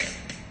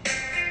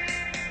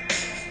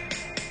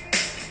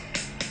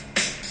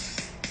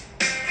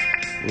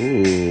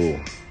Ooh,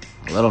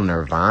 a little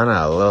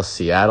Nirvana, a little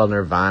Seattle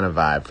Nirvana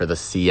vibe for the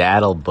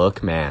Seattle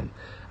Bookman.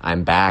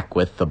 I'm back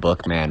with the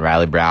Bookman,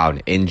 Riley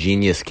Brown,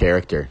 ingenious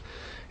character.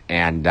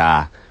 And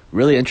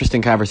really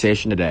interesting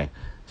conversation today.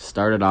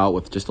 Started out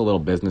with just a little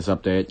business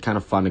update. Kind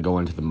of fun to go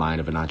into the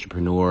mind of an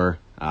entrepreneur,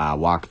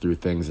 walk through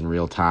things in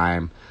real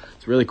time.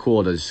 It's really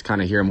cool to just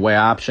kind of hear him weigh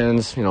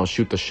options,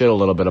 shoot the shit a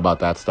little bit about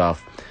that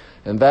stuff.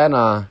 And then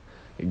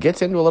it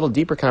gets into a little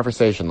deeper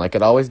conversation like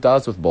it always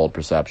does with Bold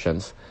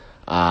Perceptions.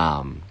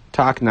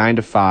 Talk 9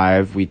 to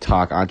 5. We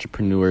talk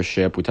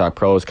entrepreneurship. We talk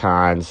pros,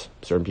 cons.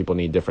 Certain people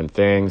need different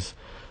things.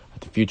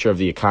 The future of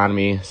the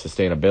economy,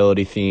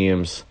 sustainability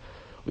themes.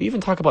 We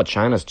even talk about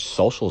China's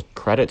social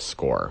credit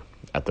score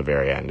at the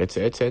very end. It's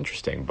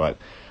interesting, but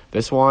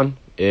this one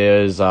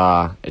is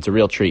it's a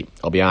real treat.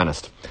 I'll be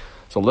honest.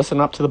 So listen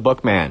up to the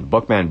Bookman.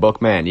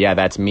 Bookman. Yeah,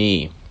 that's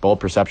me. Bold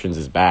Perceptions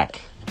is back.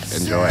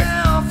 Enjoy.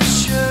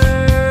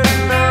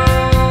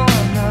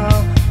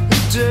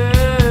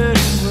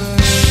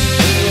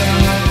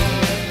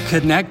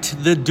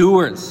 Connect the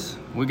doers.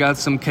 We got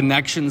some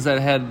connections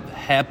that had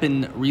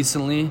happened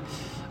recently.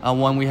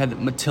 One, we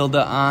had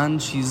Matilda on.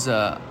 She's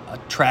a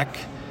track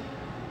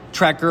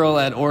girl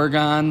at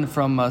Oregon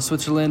from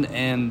Switzerland.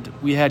 And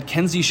we had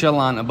Kenzie Shell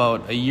on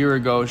about a year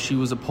ago. She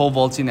was a pole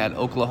vaulting at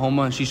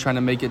Oklahoma, and she's trying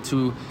to make it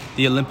to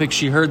the Olympics.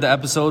 She heard the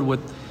episode with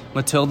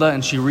Matilda,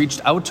 and she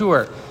reached out to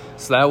her.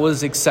 So that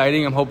was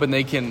exciting. I'm hoping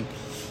they can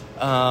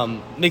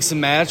mix and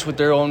match with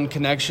their own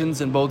connections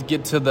and both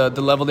get to the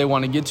level they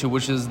want to get to,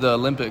 which is the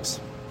Olympics.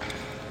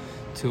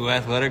 Two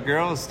athletic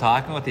girls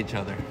talking with each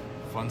other.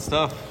 Fun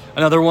stuff.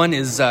 Another one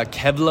is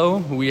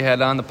Kevlo, who we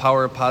had on the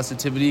Power of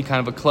Positivity,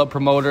 kind of a club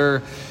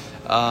promoter,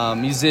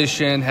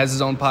 musician, has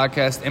his own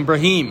podcast. And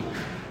Brahim,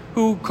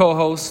 who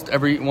co-hosts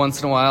every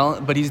once in a while,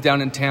 but he's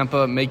down in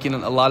Tampa making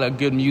a lot of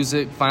good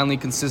music, finally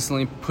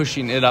consistently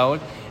pushing it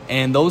out.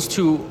 And those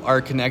two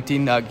are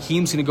connecting.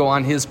 Heem's going to go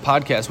on his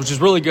podcast, which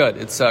is really good.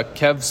 It's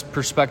Kev's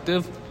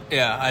Perspective.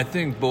 Yeah, I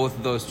think both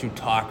of those two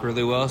talk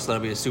really well, so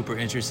that'll be a super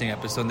interesting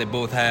episode. They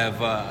both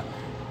have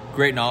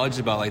great knowledge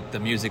about like the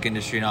music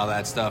industry and all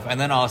that stuff, and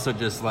then also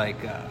just like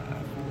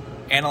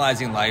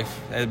analyzing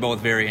life. They're both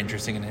very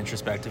interesting and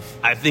introspective.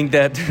 I think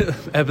that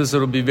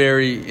episode will be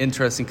very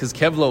interesting because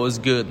Kevlo is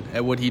good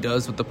at what he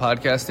does with the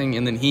podcasting,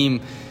 and then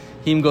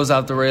Heem goes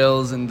off the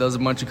rails and does a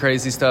bunch of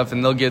crazy stuff,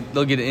 and they'll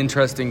get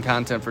interesting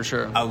content for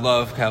sure. I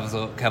love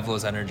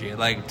Kevlo's energy. It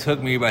like took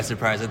me by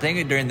surprise. I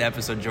think during the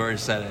episode George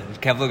said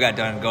it. Kevlo got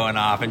done going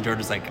off, and George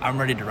was like, "I'm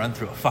ready to run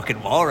through a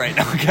fucking wall right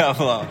now,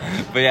 Kevlo."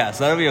 But yeah,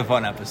 so that'll be a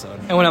fun episode.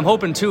 And what I'm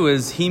hoping too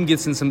is Heem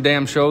gets in some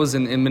damn shows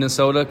in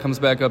Minnesota, comes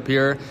back up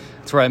here.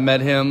 That's where I met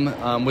him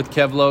with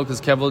Kevlo,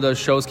 because Kevlo does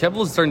shows.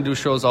 Kevlo's starting to do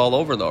shows all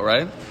over though,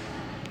 right?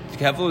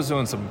 Kevlo was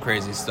doing some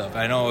crazy stuff.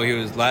 I know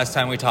last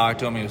time we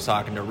talked to him, he was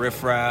talking to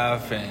Riff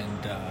Raff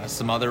and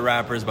some other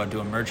rappers about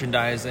doing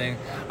merchandising.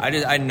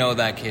 I know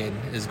that kid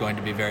is going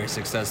to be very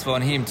successful,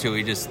 and him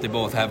too. They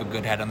both have a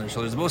good head on their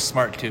shoulders. They're both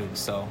smart too,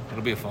 so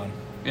it'll be fun.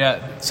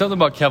 Yeah, something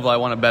about Kevlo, I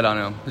want to bet on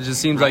him. It just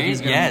seems like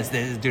he's going to...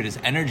 Yes, dude, his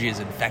energy is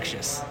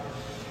infectious.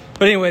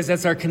 But anyways,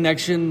 that's our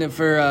connection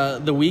for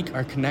the week.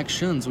 Our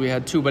connections, we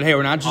had two. But hey,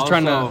 we're not just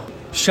trying to...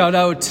 Shout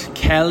out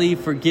Callie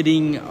for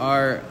getting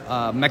our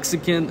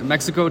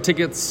Mexico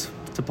tickets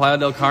to Playa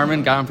del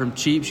Carmen. Got them from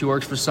cheap. She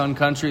works for Sun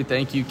Country.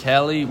 Thank you,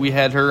 Callie. We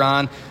had her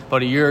on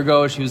about a year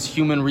ago. She was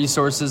human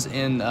resources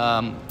in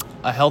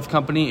a health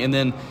company, and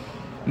then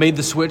made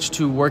the switch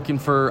to working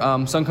for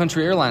Sun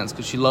Country Airlines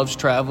because she loves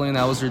traveling.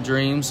 That was her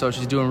dream. So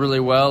she's doing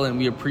really well, and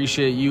we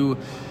appreciate you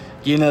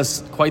getting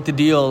us quite the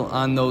deal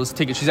on those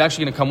tickets. She's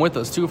actually going to come with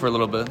us too for a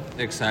little bit.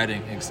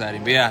 Exciting.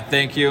 But yeah,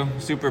 thank you.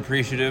 Super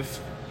appreciative.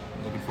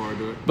 Looking forward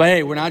to it. But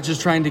hey, we're not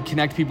just trying to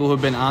connect people who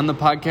have been on the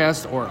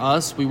podcast or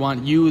us. We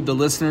want you, the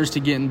listeners,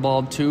 to get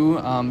involved too.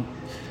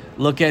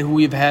 Look at who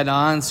we've had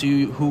on,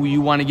 who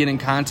you want to get in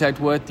contact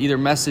with. Either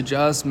message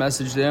us,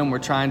 message them. We're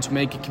trying to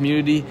make a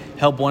community,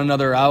 help one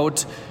another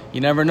out.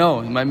 You never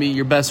know. You might meet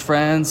your best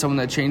friend, someone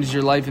that changes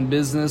your life in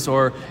business,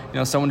 or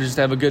someone to just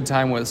have a good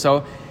time with.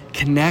 So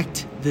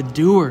connect the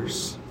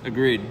doers.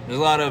 Agreed. There's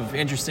a lot of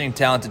interesting,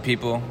 talented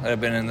people that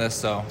have been in this,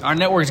 so... Our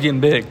network's getting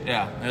big.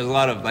 Yeah, there's a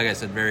lot of, like I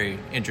said, very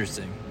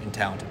interesting and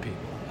talented people.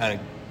 I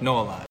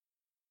know a lot.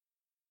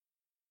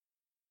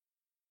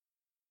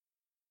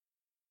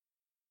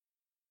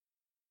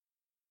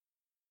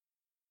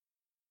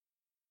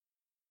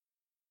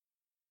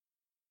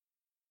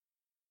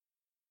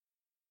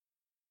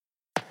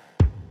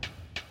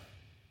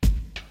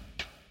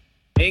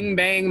 Bing,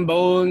 bang,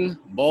 boom.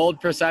 Bold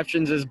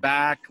Perceptions is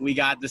back. We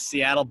got the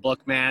Seattle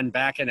Bookman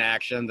back in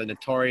action, the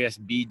notorious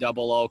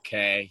BOOK.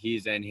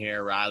 He's in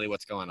here. Riley,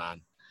 what's going on?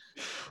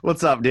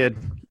 What's up, dude?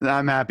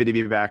 I'm happy to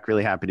be back.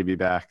 Really happy to be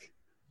back.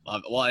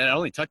 Well, it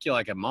only took you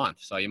like a month,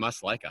 so you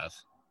must like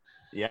us.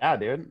 Yeah,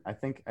 dude. I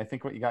think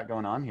what you got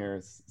going on here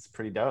is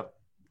pretty dope.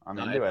 I'm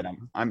into it.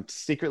 I'm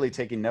secretly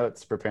taking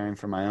notes, preparing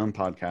for my own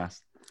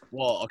podcast.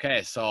 Well,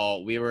 okay, so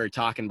we were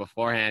talking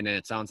beforehand, and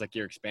it sounds like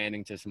you're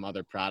expanding to some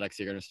other products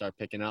you're going to start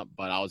picking up.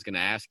 But I was going to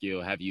ask you,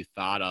 have you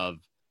thought of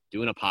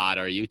doing a pod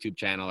or a YouTube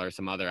channel or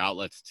some other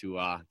outlets to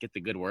get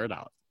the good word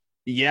out?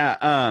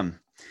 Yeah.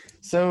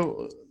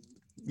 So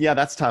yeah,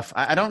 that's tough.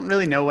 I don't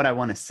really know what I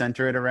want to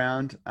center it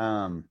around.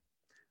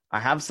 I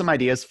have some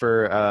ideas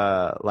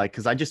for like,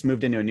 because I just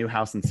moved into a new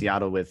house in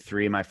Seattle with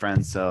 3 of my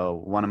friends.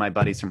 So one of my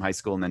buddies from high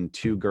school and then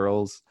 2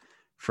 girls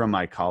from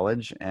my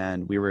college.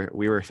 And we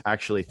were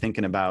actually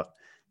thinking about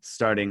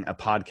starting a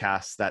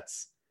podcast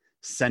that's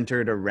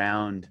centered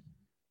around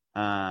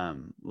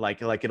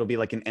like it'll be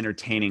like an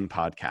entertaining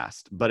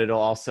podcast, but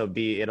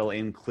it'll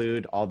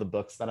include all the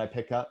books that I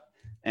pick up.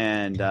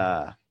 And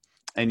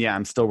yeah,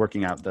 I'm still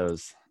working out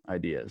those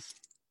ideas.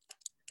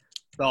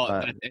 So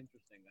that's interesting.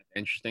 That's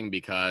interesting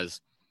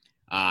because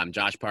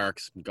Josh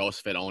Parks,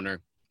 Ghost Fit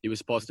owner, he was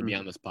supposed to be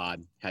on this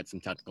pod, had some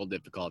technical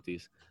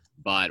difficulties,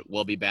 but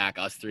we'll be back,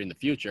 us 3 in the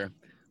future.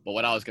 But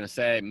what I was going to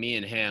say, me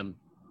and him,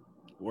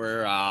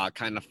 we're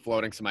kind of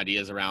floating some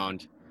ideas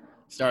around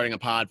starting a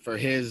pod for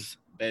his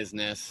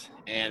business,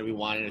 and we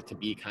wanted it to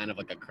be kind of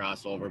like a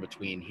crossover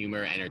between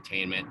humor,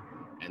 entertainment,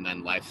 and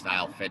then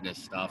lifestyle fitness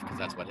stuff, because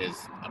that's what his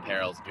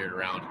apparel is geared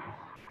around.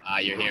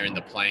 You're hearing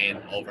the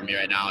plane over me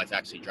right now. It's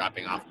actually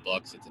dropping off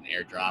books. It's an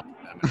airdrop.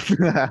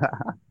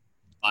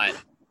 But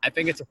I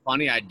think it's a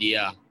funny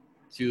idea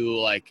to,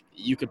 like,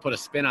 you could put a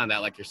spin on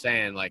that, like you're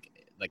saying, like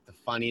the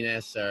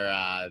funniness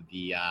or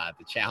the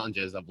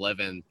challenges of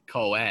living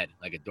co-ed,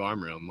 like a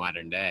dorm room,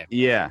 modern day.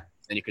 Yeah.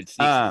 And you could see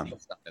some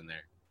stuff in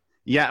there.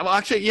 Yeah. Well,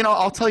 actually,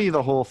 I'll tell you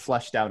the whole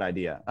fleshed out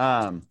idea.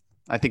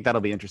 I think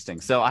that'll be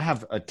interesting. So I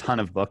have a ton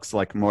of books,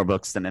 like more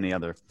books than any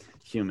other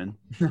human.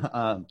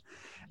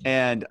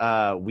 And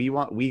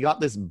we got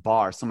this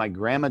bar. So my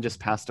grandma just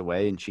passed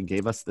away, and she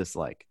gave us this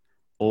like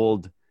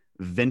old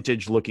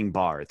vintage looking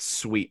bar. It's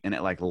sweet, and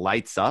it like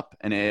lights up,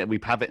 and we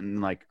have it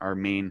in like our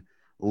main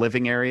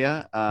living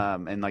area,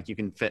 and like you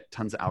can fit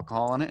tons of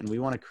alcohol on it. And we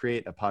want to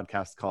create a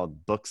podcast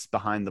called Books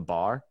Behind the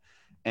Bar,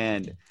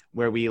 and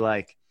where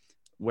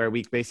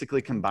we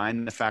basically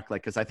combine the fact,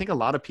 like, because I think a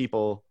lot of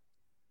people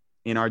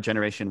in our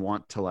generation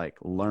want to like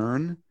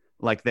learn,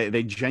 like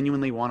they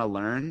genuinely want to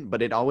learn,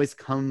 but it always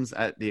comes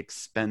at the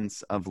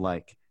expense of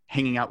like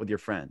hanging out with your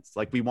friends.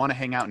 Like, we want to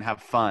hang out and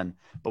have fun,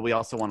 but we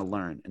also want to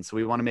learn. And so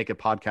we want to make a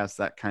podcast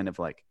that kind of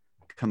like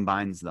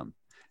combines them,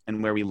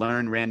 and where we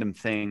learn random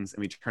things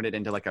and we turn it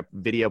into like a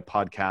video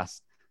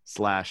podcast /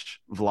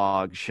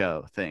 vlog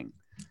show thing.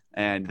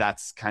 And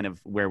that's kind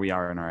of where we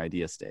are in our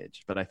idea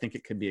stage, but I think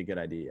it could be a good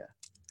idea.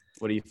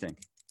 What do you think?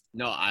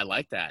 No, I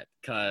like that,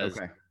 because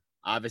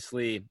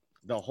obviously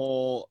the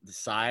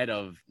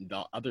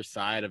other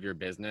side of your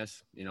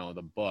business,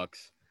 the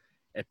books,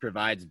 it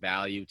provides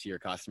value to your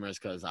customers,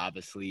 because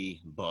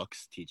obviously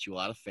books teach you a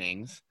lot of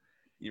things.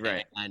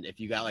 Right. And if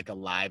you got like a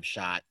live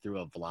shot through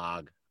a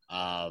vlog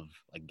of,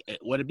 like,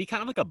 would it be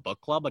kind of like a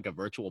book club, like a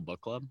virtual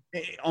book club?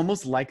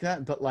 Almost like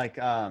that, but like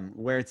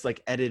where it's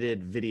like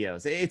edited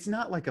videos. It's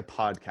not like a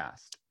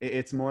podcast.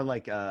 It's more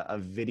like a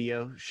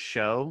video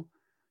show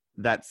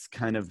that's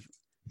kind of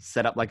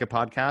set up like a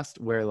podcast,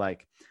 where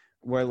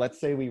let's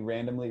say we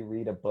randomly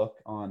read a book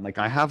on, like,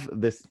 I have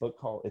this book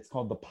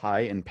called the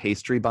Pie and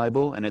Pastry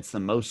Bible, and it's the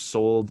most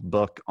sold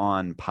book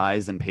on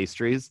pies and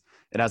pastries.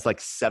 It has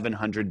like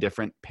 700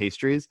 different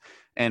pastries,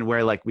 and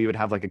where like we would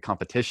have like a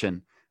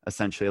competition,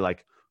 essentially,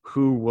 like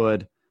who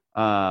would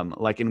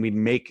and we'd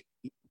make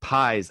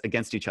pies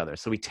against each other.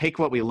 So we take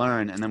what we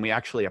learn and then we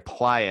actually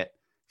apply it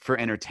for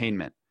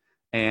entertainment.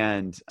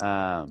 And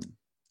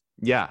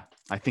yeah,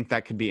 I think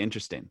that could be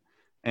interesting.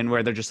 And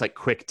where they're just like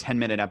quick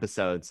 10-minute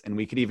episodes, and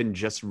we could even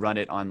just run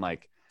it on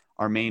like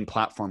our main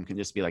platform can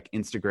just be like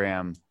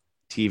Instagram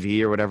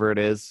TV or whatever it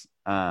is,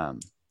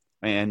 and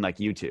like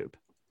YouTube.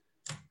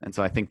 And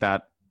so I think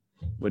that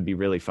would be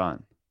really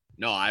fun.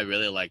 No, I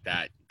really like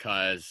that,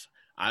 because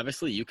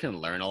obviously you can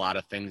learn a lot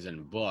of things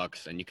in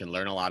books, and you can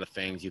learn a lot of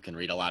things. You can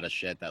read a lot of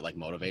shit that like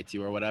motivates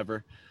you or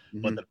whatever.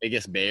 Mm-hmm. But the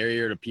biggest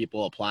barrier to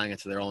people applying it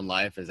to their own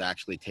life is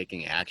actually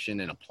taking action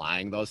and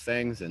applying those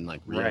things in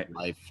like real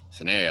life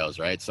scenarios,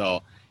 right?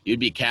 So you'd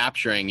be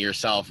capturing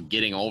yourself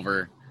getting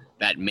over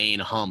that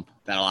main hump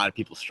that a lot of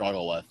people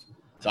struggle with.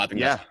 So I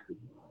think that's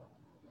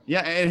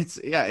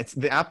it's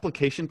the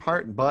application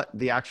part, but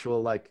the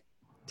actual like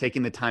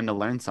taking the time to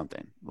learn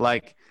something.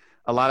 Like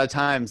a lot of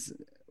times,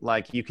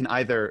 like you can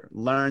either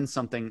learn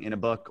something in a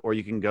book or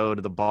you can go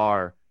to the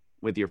bar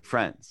with your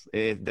friends.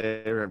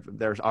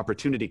 There's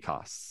opportunity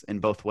costs in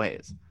both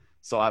ways.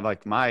 So I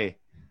like my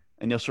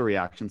initial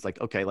reactions like,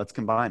 okay, let's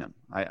combine them.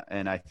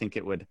 I think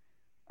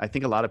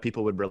a lot of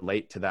people would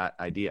relate to that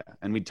idea.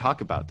 And we talk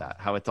about that,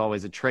 how it's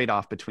always a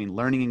trade-off between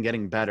learning and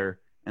getting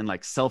better and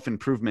like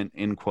self-improvement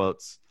in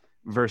quotes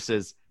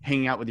versus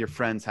hanging out with your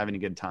friends, having a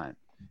good time.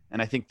 And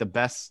I think the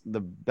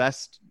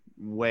best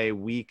way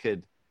we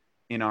could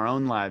in our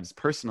own lives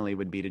personally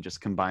would be to just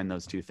combine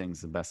those two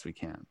things the best we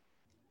can.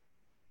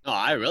 No,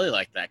 I really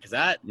like that,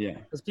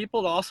 because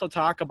people also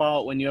talk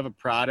about when you have a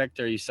product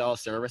or you sell a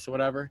service or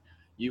whatever,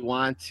 you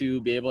want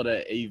to be able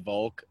to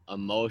evoke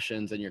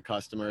emotions in your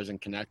customers and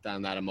connect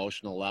on that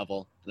emotional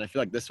level. And I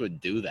feel like this would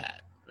do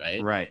that,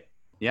 right? Right.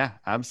 Yeah,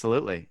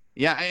 absolutely.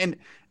 Yeah. And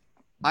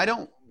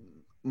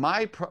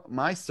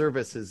my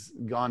service has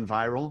gone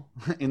viral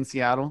in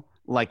Seattle,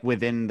 like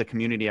within the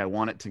community I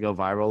want it to go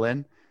viral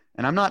in.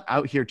 And I'm not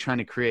out here trying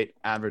to create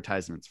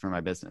advertisements for my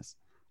business.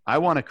 I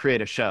want to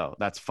create a show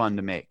that's fun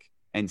to make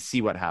and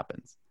see what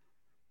happens.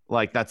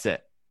 Like, that's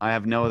it. I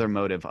have no other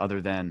motive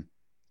other than,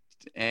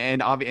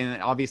 and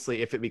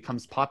obviously if it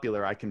becomes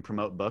popular, I can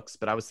promote books,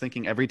 but I was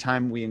thinking every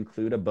time we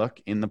include a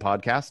book in the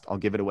podcast, I'll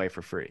give it away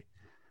for free.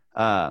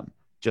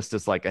 Just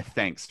as like a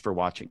thanks for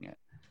watching it.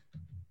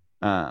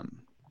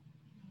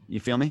 You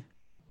feel me?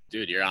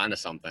 Dude, you're onto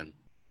something.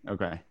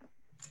 Okay.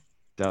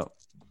 Dope.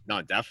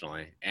 No,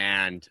 definitely.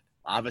 And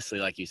obviously,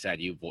 like you said,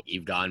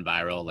 you've gone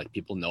viral. Like,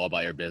 people know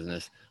about your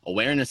business.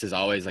 Awareness is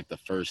always like the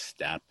first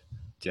step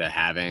to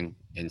having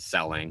and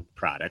selling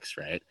products,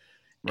 right?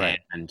 Right.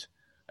 And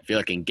I feel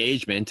like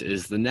engagement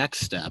is the next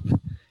step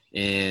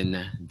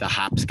in the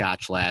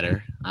hopscotch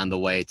ladder on the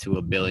way to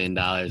 $1 billion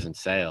in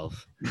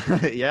sales.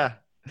 Yeah.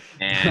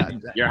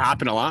 And you're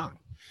hopping along.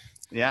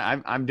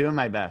 Yeah, I'm doing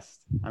my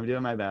best.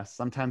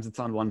 Sometimes it's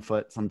on one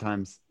foot.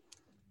 Sometimes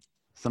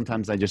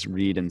I just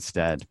read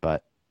instead.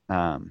 But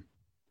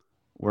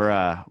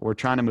we're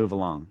trying to move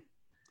along.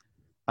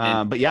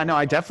 But yeah, no,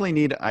 I definitely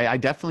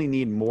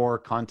need more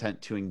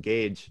content to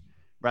engage,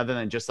 rather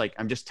than just like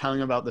I'm just telling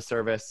them about the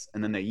service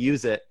and then they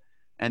use it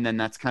and then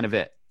that's kind of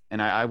it.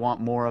 And I want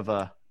more of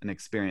an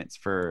experience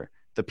for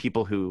the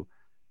people who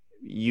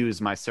use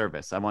my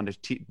service. I want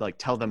to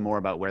tell them more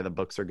about where the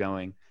books are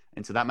going.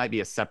 And so that might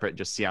be a separate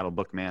just Seattle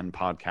Bookman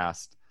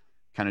podcast,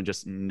 kind of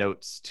just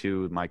notes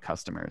to my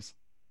customers.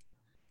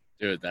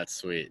 Dude, that's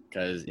sweet.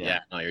 Because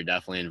no, you're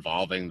definitely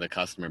involving the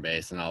customer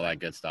base and all that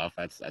good stuff.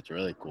 That's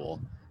really cool.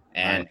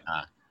 And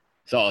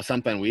so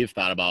something we've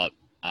thought about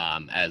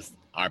as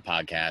our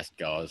podcast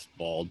goes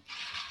bold,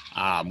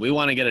 we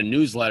want to get a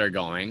newsletter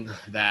going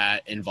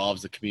that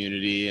involves the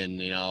community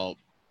and,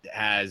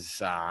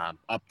 has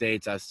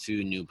updates as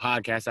to new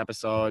podcast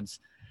episodes.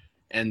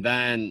 And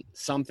then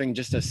something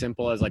just as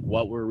simple as like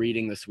what we're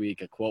reading this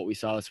week, a quote we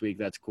saw this week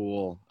that's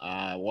cool,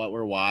 what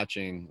we're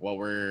watching,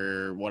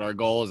 what our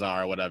goals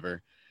are,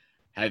 whatever.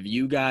 Have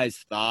you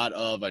guys thought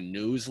of a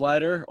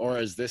newsletter, or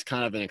is this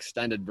kind of an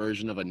extended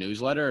version of a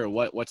newsletter, or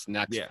what's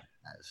next? Yeah.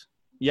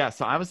 Yeah.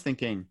 So I was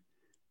thinking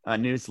a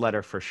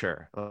newsletter for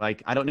sure.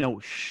 Like, I don't know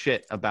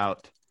shit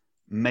about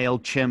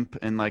MailChimp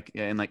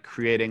and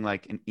creating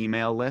like an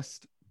email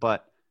list,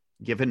 but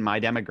given my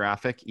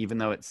demographic, even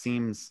though it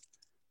seems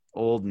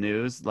old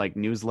news, like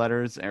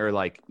newsletters or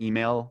like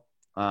email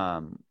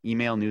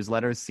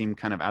newsletters seem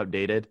kind of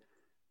outdated.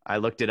 I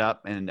looked it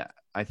up, and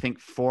I think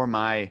for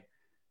my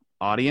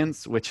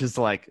audience, which is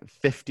like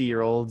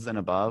 50-year-olds and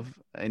above,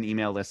 an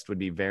email list would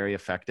be very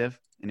effective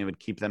and it would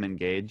keep them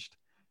engaged.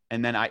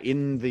 And then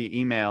in the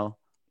email,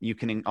 you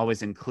can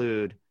always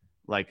include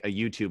like a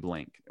YouTube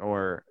link,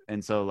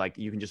 and so like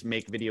you can just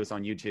make videos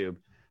on YouTube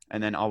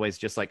and then always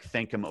just like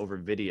thank them over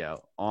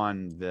video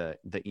on the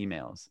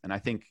emails. And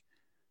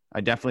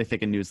I definitely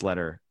think a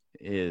newsletter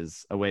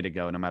is a way to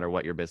go no matter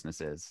what your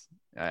business is.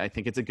 I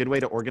think it's a good way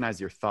to organize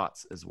your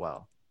thoughts as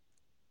well.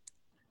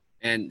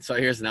 And so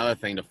here's another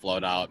thing to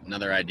float out,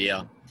 another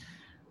idea.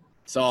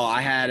 So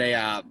I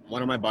had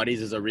one of my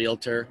buddies is a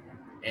realtor,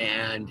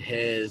 and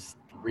his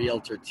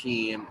realtor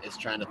team is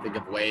trying to think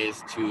of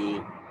ways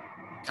to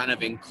kind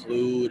of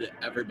include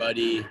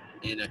everybody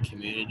in a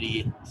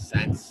community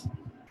sense.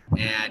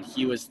 And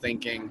he was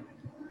thinking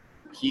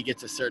he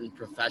gets a certain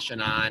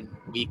profession on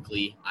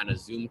weekly on a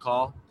Zoom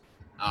call.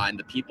 And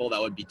the people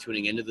that would be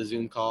tuning into the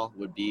Zoom call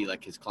would be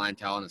like his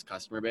clientele and his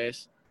customer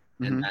base.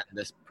 Mm-hmm. And then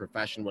this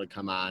profession would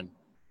come on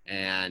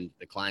and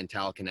the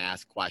clientele can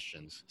ask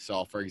questions.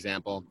 So for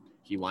example,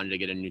 he wanted to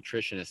get a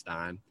nutritionist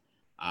on.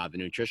 The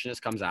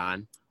nutritionist comes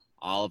on,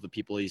 all of the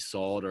people he's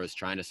sold or is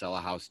trying to sell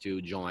a house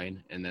to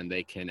join, and then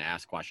they can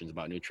ask questions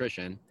about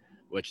nutrition,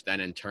 which then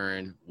in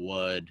turn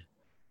would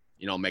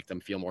make them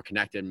feel more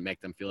connected,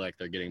 make them feel like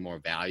they're getting more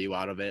value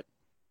out of it,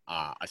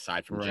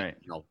 aside from just,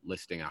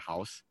 listing a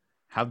house.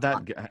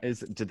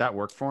 Did that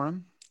work for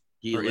him?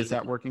 Is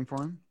that working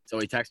for him? So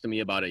he texted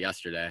me about it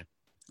yesterday.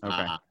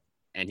 Okay.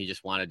 And he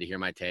just wanted to hear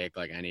my take,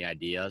 like any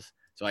ideas.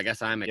 So I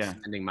guess I'm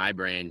extending my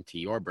brain to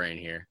your brain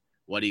here.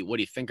 What do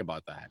you think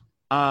about that?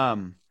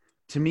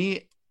 To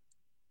me,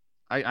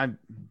 I'm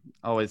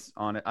always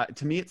on it.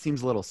 To me, it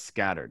seems a little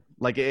scattered.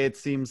 Like it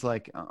seems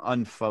like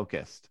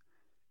unfocused.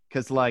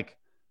 Because like,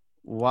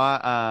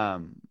 why?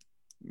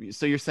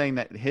 So you're saying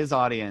that his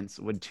audience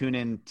would tune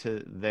in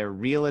to their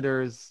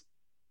realtor's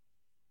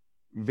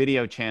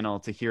video channel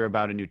to hear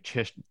about a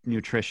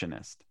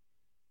nutritionist?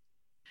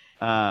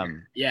 To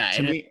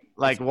me,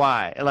 like,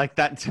 why? Like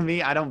that to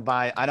me, I don't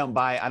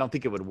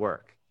think it would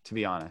work, to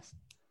be honest.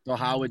 So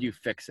how would you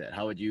fix it?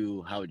 How would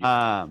you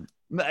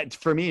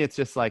for me, it's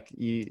just like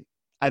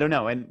I don't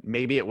know, and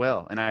maybe it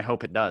will, and I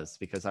hope it does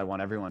because I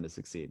want everyone to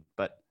succeed.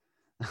 But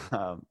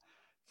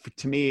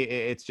to me,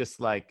 it's just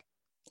like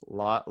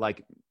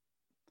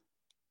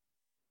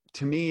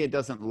to me, it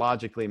doesn't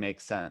logically make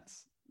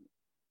sense.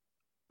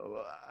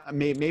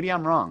 Maybe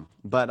I'm wrong,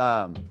 but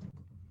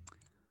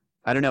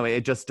I don't know.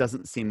 It just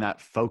doesn't seem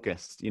that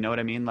focused. You know what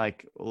I mean?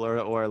 Like,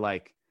 or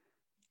like,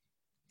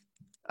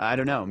 I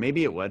don't know.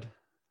 Maybe it would.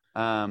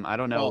 I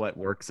don't know what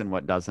works and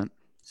what doesn't.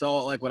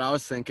 So like what I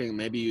was thinking,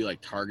 maybe you like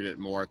target it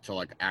more to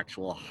like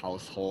actual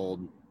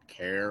household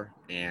care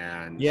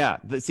and yeah.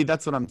 See,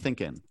 that's what I'm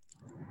thinking.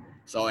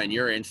 So in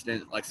your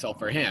instance, like, so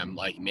for him,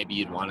 like maybe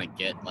you'd want to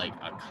get like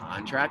a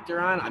contractor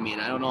on. I mean,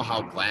 I don't know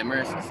how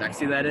glamorous and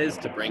sexy that is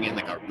to bring in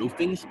like a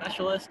roofing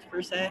specialist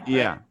per se. Right?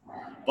 Yeah.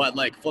 But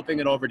like flipping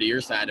it over to your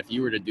side, if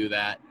you were to do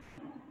that,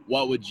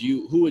 who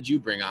would you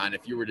bring on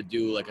if you were to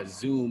do like a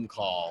Zoom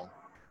call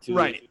to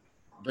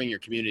bring your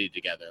community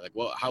together? Like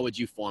how would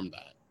you form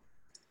that?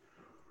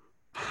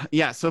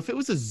 Yeah. So if it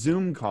was a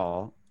Zoom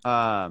call,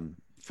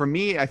 for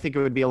me, I think it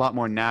would be a lot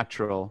more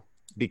natural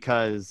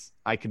because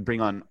I could bring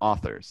on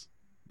authors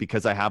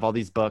because I have all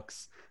these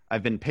books.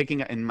 I've been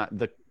picking in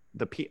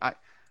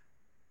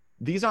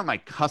these aren't my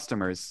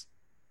customers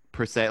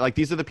per se. Like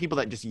these are the people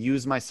that just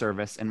use my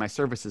service and my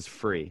service is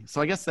free.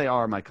 So I guess they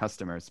are my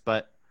customers,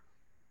 but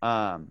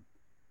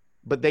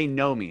they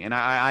know me and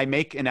I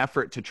make an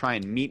effort to try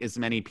and meet as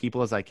many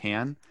people as I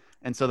can.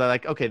 And so they're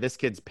like, okay, this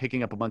kid's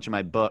picking up a bunch of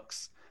my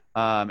books.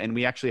 And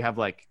we actually have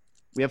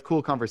we have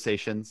cool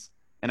conversations.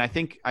 And I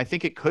think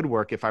it could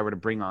work if I were to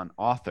bring on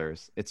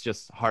authors. It's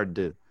just hard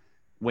to,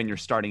 when you're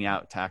starting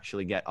out, to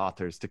actually get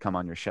authors to come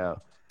on your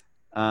show.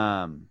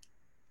 I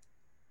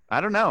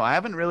don't know. I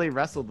haven't really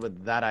wrestled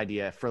with that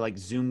idea for like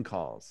Zoom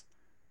calls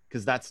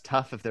because that's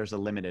tough if there's a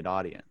limited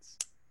audience.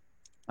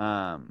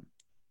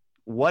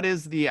 What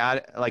is the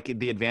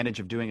advantage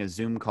of doing a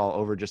Zoom call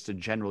over just a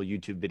general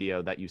YouTube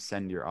video that you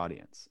send your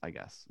audience, I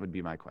guess, would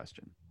be my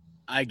question.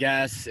 I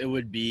guess it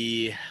would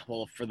be,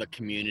 well, for the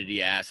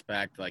community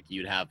aspect, like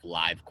you'd have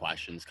live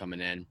questions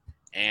coming in.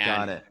 And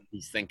Got it.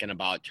 He's thinking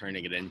about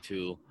turning it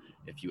into,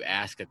 if you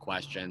ask a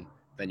question,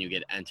 then you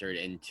get entered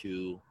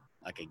into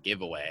like a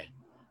giveaway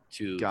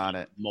to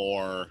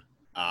more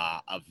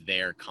of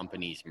their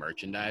company's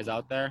merchandise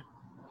out there.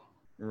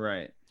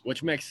 Right.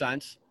 Which makes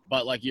sense.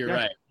 But like you're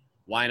right.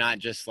 Why not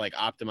just like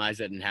optimize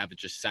it and have it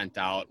just sent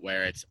out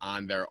where it's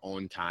on their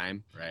own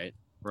time, right?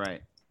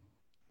 Right.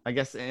 I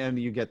guess, and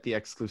you get the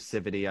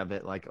exclusivity of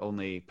it, like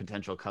only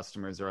potential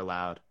customers are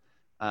allowed.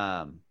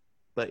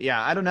 But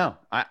yeah, I don't know.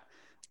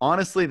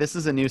 Honestly, this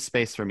is a new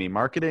space for me.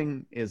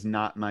 Marketing is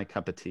not my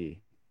cup of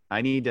tea.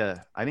 I think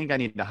I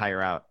need to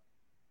hire out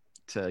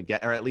to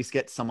get, or at least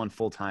get someone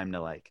full-time to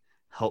like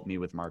help me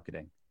with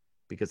marketing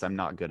because I'm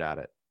not good at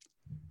it.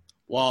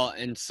 Well,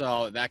 and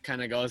so that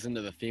kind of goes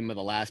into the theme of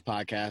the last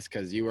podcast,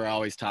 because you were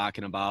always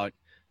talking about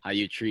how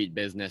you treat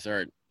business,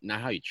 or not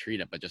how you treat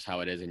it, but just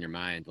how it is in your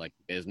mind. Like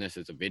business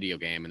is a video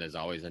game and there's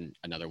always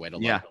another way to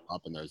level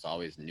up and there's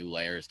always new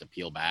layers to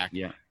peel back.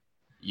 Yeah.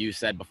 You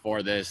said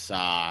before this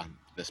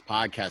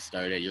podcast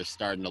started, you're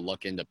starting to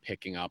look into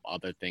picking up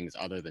other things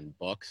other than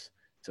books.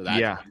 So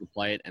that's on the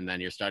plate. And then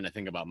you're starting to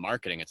think about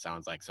marketing, it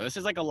sounds like. So this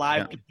is like a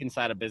live peek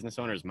inside a business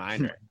owner's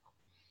mind. Right?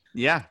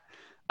 Yeah.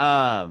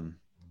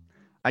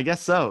 I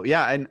guess so.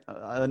 Yeah. And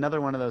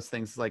another one of those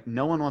things, like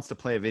no one wants to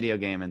play a video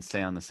game and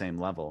stay on the same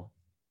level.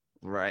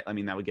 Right. I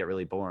mean, that would get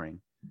really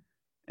boring.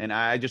 And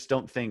I just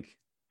don't think,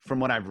 from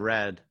what I've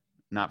read,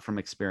 not from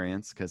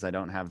experience, because I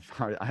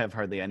have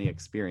hardly any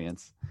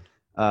experience.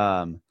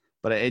 But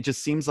it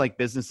just seems like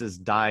businesses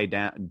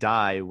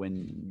die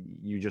when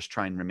you just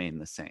try and remain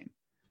the same.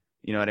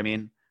 You know what I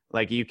mean?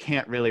 Like you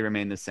can't really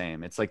remain the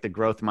same. It's like the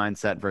growth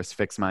mindset versus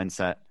fixed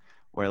mindset,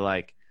 where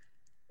like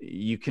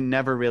you can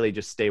never really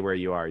just stay where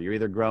you are. You're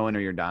either growing or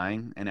you're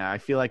dying. And I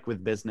feel like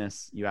with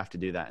business, you have to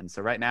do that. And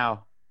so right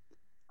now,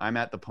 I'm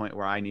at the point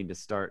where I need to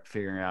start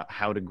figuring out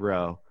how to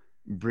grow,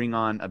 bring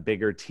on a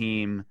bigger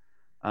team,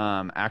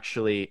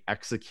 actually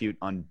execute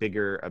on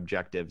bigger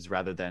objectives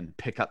rather than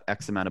pick up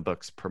X amount of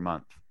books per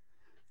month,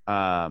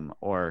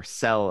 or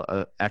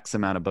sell X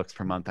amount of books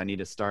per month. I need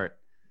to start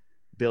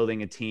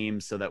building a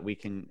team so that we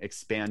can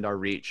expand our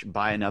reach,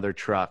 buy another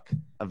truck,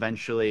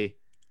 eventually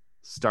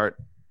start.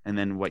 And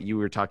then what you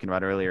were talking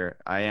about earlier,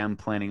 I am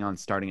planning on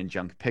starting a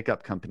junk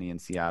pickup company in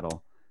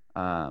Seattle.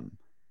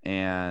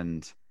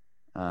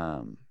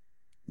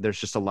 There's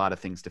just a lot of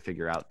things to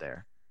figure out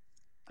there,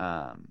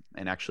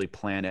 and actually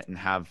plan it and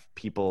have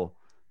people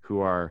who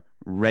are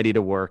ready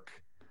to work,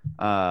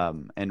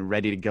 and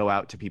ready to go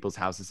out to people's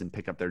houses and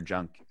pick up their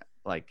junk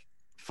like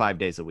 5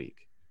 days a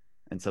week.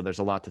 And so there's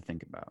a lot to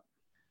think about.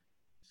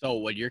 So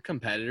would your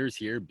competitors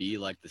here be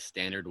like the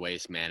standard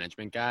waste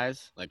management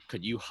guys? Like,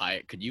 could you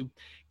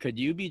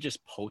be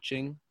just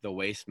poaching the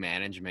waste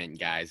management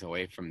guys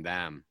away from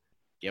them?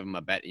 Give them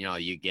a bet,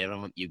 you give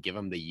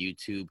them the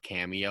YouTube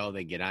cameo,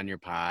 they get on your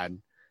pod.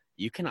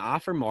 You can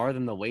offer more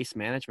than the waste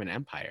management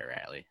empire,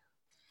 Riley.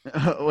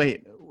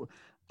 Wait,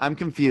 I'm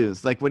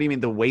confused. Like, what do you mean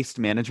the waste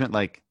management?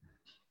 Like,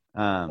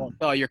 so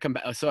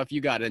if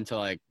you got into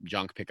like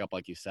junk pickup,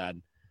 like you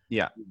said,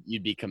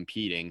 you'd be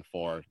competing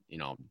for,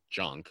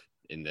 junk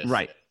in this.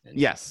 Right.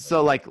 Yes.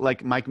 So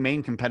like my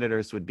main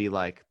competitors would be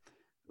like,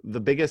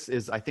 the biggest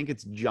is, I think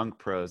it's Junk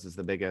Pros is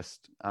the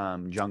biggest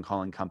junk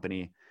hauling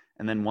company.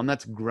 And then one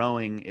that's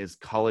growing is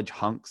College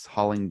Hunks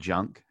Hauling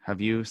Junk.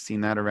 Have you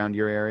seen that around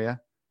your area?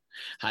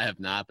 I have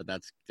not, but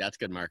that's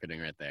good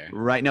marketing right there.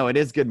 Right. No, it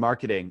is good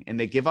marketing. And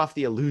they give off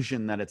the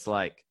illusion that it's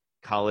like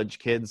college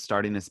kids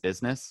starting this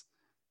business.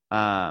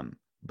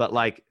 But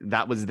like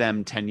that was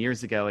them 10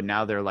 years ago. And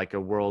now they're like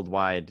a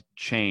worldwide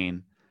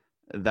chain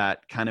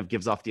that kind of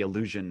gives off the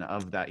illusion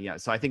of that. Yeah.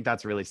 So I think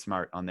that's really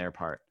smart on their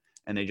part.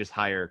 And they just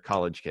hire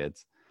college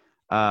kids.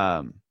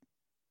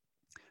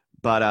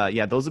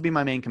 Yeah, those would be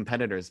my main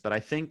competitors. But I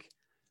think,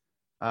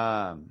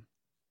 I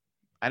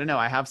don't know.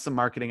 I have some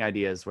marketing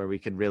ideas where we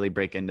could really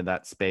break into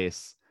that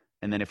space.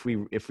 And then if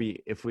we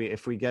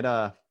get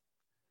an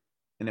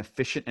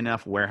efficient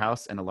enough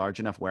warehouse and a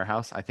large enough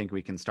warehouse, I think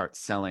we can start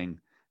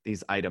selling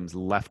these items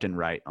left and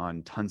right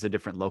on tons of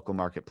different local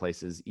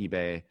marketplaces,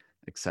 eBay,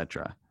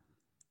 etc.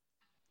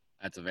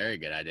 That's a very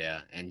good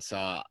idea. And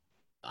so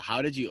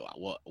how did you,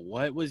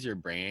 what was your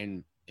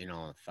brain,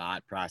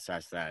 thought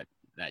process that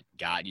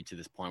got you to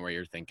this point where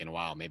you're thinking,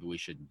 wow, maybe we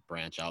should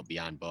branch out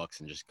beyond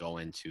books and just go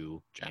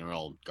into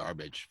general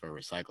garbage for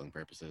recycling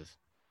purposes?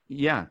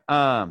 Yeah.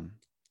 And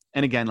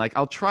again, like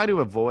I'll try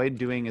to avoid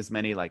doing as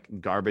many like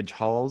garbage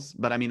hauls,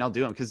 but I mean, I'll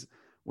do them because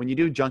when you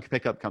do junk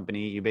pickup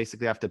company, you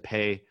basically have to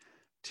pay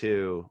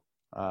to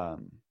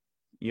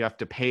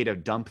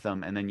dump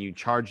them, and then you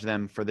charge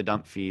them for the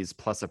dump fees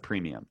plus a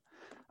premium.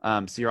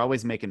 So you're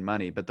always making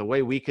money. But the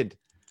way we could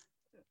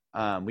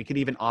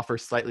even offer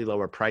slightly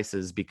lower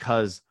prices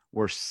because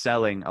we're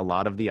selling a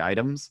lot of the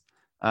items.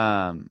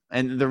 And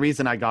the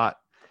reason I got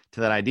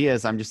to that idea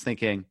is I'm just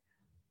thinking,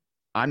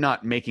 I'm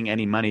not making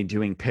any money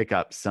doing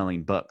pickups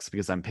selling books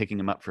because I'm picking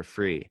them up for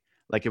free.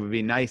 Like it would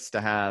be nice to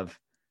have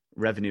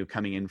revenue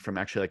coming in from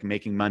actually like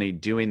making money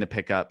doing the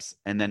pickups.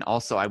 And then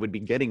also I would be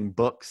getting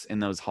books in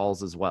those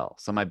hauls as well.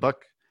 So my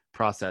book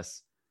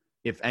process,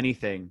 if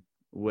anything,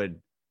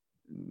 would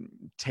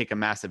take a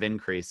massive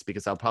increase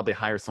because I'll probably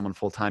hire someone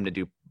full-time to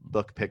do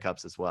book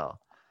pickups as well.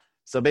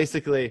 So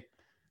basically,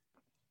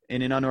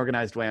 in an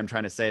unorganized way, I'm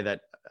trying to say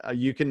that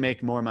you can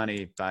make more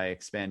money by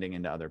expanding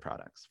into other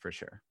products for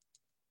sure.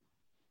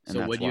 And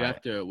so would you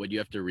have to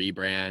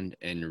rebrand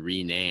and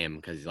rename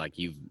because like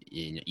you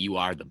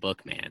are the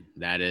Bookman?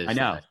 That is, I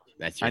know.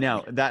 That's I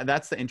know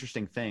that's the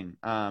interesting thing.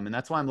 And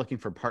that's why I'm looking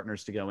for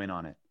partners to go in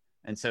on it.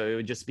 And so it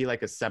would just be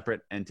like a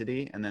separate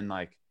entity. And then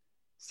like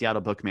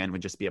Seattle Bookman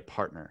would just be a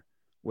partner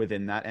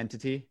within that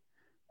entity.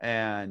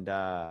 And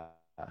yeah.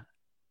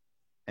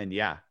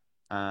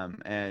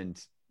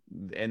 And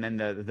then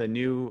the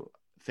new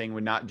thing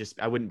would not just,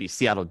 I wouldn't be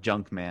Seattle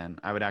Junk Man.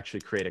 I would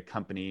actually create a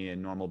company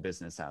and normal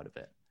business out of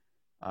it.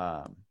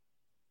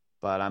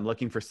 But I'm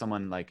looking for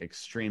someone like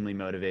extremely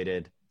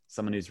motivated,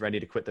 someone who's ready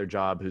to quit their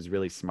job, who's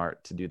really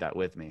smart to do that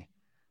with me.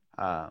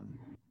 But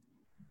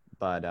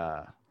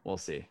we'll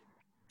see.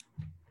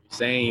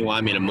 Saying you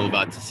want me to move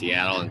out to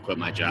Seattle and quit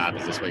my job.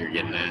 Is this what you're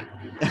getting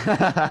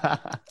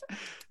at?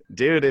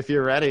 Dude, if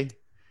you're ready,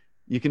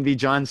 you can be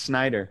John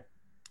Schneider.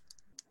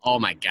 Oh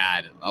my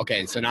God.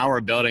 Okay. So now we're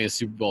building a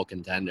Super Bowl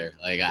contender.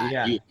 Like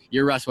yeah.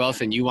 You're Russ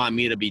Wilson. You want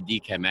me to be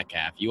DK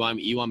Metcalf. You want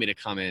me to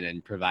come in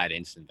and provide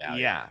instant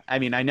value. Yeah. I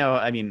mean, I know.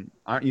 I mean,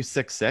 aren't you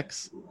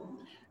 6'6"?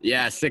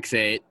 Yeah.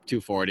 6'8",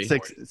 240.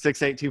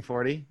 6'8",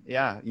 240.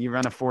 Yeah. You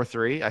run a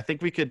 4.3. I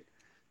think we could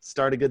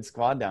start a good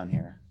squad down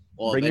here.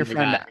 Well, bring your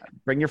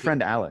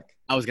friend Alec.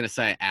 I was going to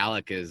say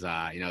Alec is,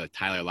 the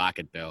Tyler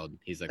Lockett build.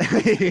 He's like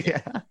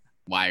yeah.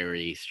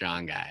 wiry,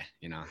 strong guy,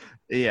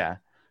 Yeah.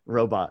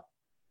 Robot.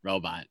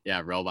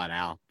 Yeah, Robot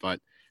Al. But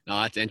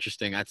no, that's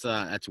interesting.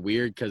 That's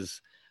weird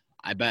because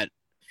I bet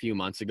a few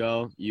months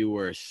ago you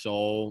were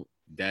so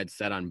dead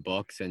set on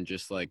books and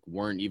just like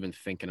weren't even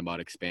thinking about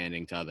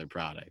expanding to other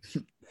products.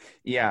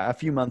 Yeah, a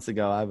few months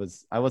ago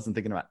I wasn't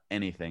thinking about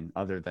anything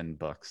other than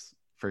books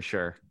for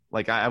sure.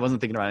 Like I wasn't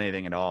thinking about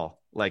anything at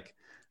all. Like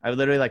I would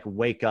literally like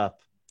wake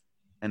up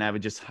and I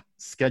would just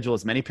schedule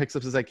as many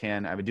pickups as I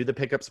can. I would do the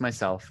pickups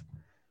myself.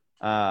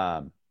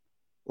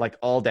 Like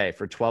all day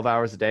for 12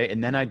 hours a day.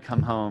 And then I'd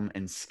come home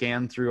and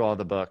scan through all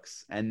the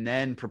books and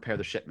then prepare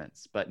the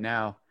shipments. But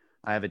now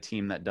I have a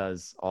team that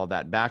does all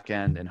that back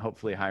end and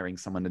hopefully hiring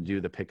someone to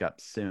do the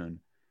pickups soon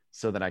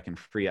so that I can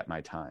free up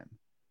my time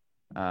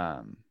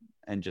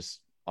and just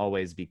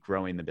always be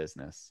growing the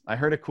business. I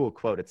heard a cool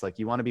quote. It's like,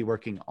 you want to be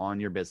working on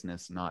your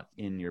business, not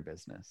in your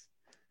business.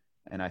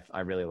 And I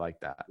really like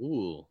that.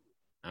 Ooh,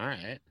 all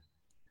right.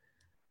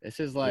 This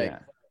is like, yeah.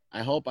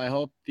 I hope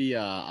the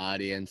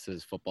audience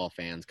is football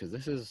fans because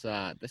this is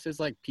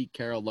like Pete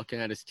Carroll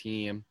looking at his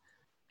team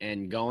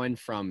and going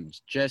from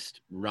just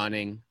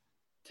running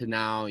to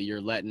now you're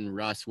letting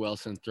Russ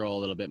Wilson throw a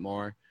little bit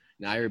more.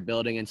 Now you're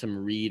building in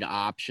some read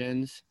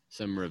options,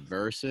 some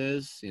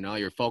reverses.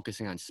 You're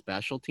focusing on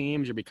special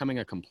teams. You're becoming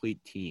a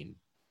complete team.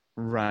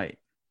 Right.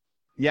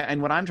 Yeah,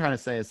 and what I'm trying to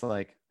say is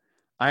like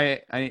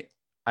I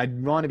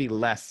want to be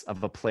less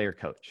of a player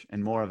coach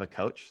and more of a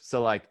coach.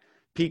 So like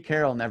Pete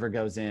Carroll never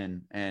goes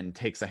in and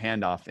takes a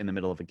handoff in the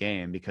middle of a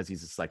game because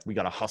he's just like, we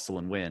got to hustle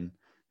and win.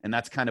 And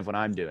that's kind of what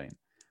I'm doing,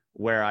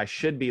 where I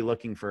should be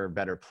looking for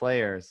better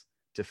players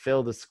to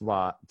fill the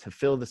squad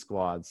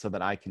so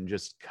that I can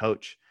just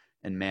coach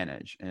and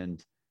manage,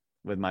 and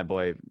with my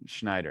boy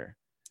Schneider.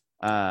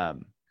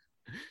 Um,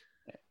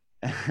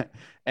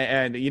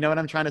 and you know what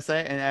I'm trying to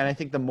say? And I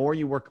think the more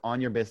you work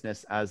on your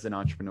business as an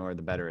entrepreneur,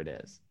 the better it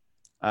is.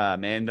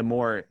 And the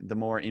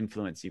more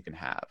influence you can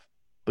have.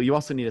 But you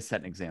also need to set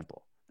an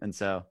example. And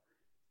so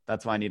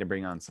that's why I need to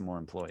bring on some more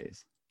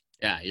employees.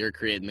 Yeah, you're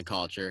creating the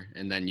culture,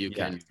 and then you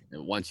can,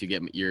 once you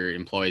get your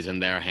employees in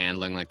there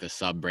handling like the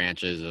sub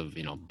branches of,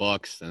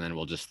 books, and then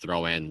we'll just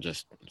throw in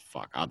just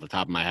off the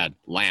top of my head,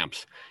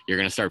 lamps. You're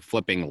going to start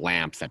flipping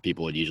lamps that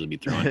people would usually be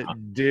throwing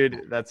out.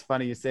 Dude, that's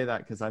funny you say that,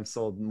 because I've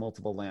sold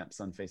multiple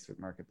lamps on Facebook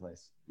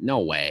Marketplace. No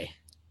way.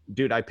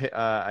 Dude, I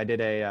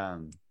did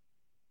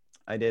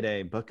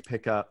a book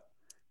pickup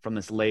from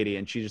this lady,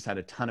 and she just had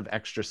a ton of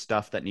extra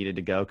stuff that needed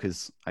to go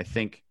because I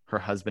think her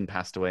husband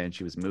passed away and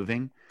she was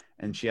moving.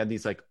 And she had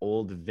these like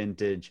old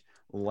vintage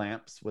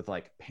lamps with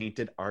like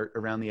painted art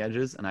around the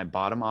edges. And I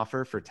bought them off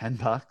her for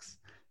 $10,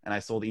 and I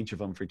sold each of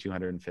them for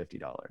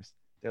 $250.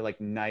 They're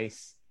like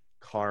nice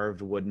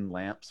carved wooden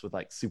lamps with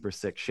like super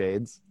sick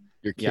shades.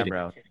 You're kidding.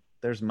 Yeah, bro.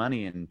 There's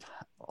money in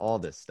all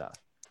this stuff.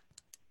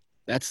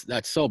 That's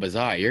so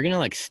bizarre. You're going to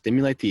like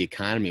stimulate the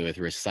economy with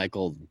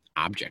recycled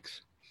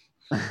objects.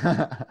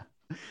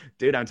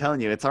 Dude, I'm telling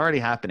you, it's already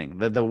happening.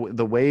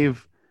 The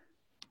wave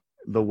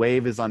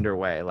is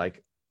underway.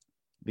 Like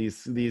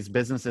these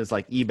businesses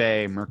like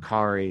eBay,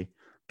 Mercari,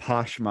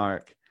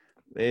 Poshmark,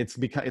 it's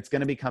going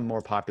to become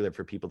more popular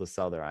for people to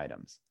sell their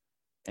items.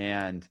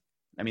 And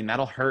I mean,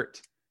 that'll hurt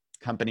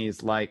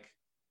companies like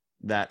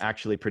that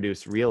actually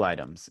produce real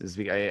items.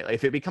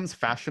 If it becomes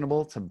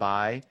fashionable to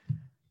buy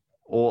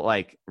old,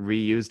 like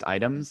reused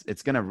items,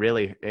 it's going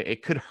to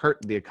it could hurt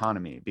the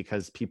economy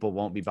because people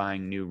won't be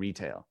buying new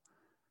retail.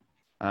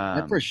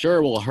 That for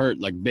sure will hurt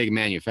like big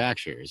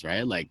manufacturers,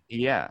 right? Like,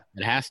 yeah,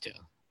 it has to.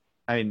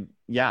 I mean,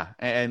 yeah.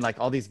 And like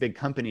all these big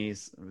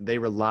companies, they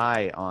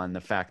rely on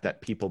the fact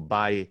that people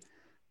buy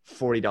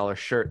 $40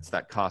 shirts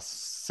that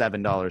cost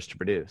 $7 to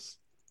produce.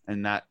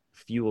 And that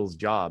fuels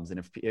jobs.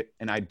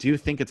 And I do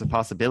think it's a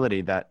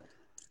possibility that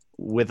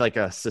with like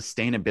a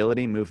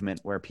sustainability movement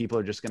where people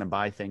are just going to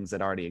buy things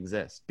that already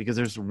exist, because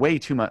there's way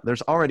too much,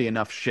 there's already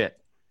enough shit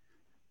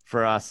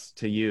for us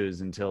to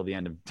use until the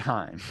end of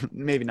time.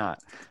 Maybe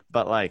not,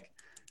 but like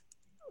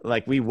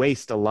we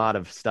waste a lot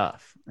of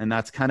stuff. And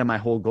that's kind of my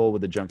whole goal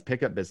with the junk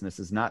pickup business,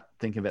 is not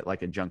think of it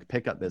like a junk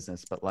pickup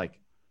business, but like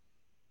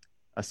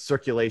a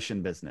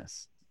circulation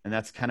business. And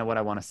that's kind of what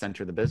I want to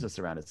center the business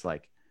around. It's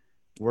like,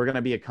 we're going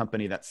to be a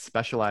company that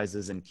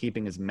specializes in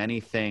keeping as many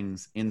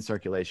things in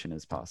circulation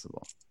as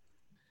possible.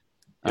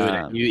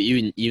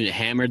 Dude, you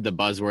hammered the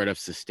buzzword of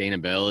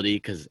sustainability,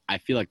 because I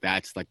feel like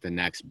that's like the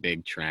next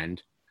big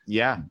trend.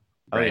 Yeah.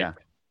 Oh Right. yeah,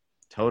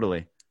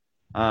 totally.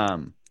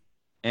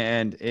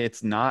 And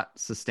it's not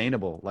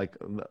sustainable. Like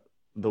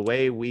the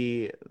way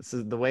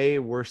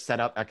we're set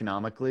up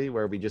economically,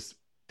 where we just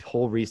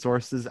pull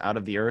resources out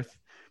of the earth,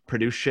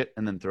 produce shit,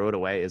 and then throw it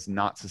away, is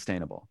not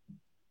sustainable.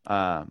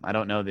 I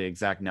don't know the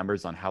exact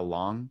numbers on how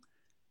long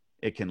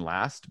it can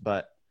last,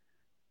 but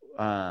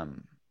I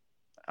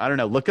don't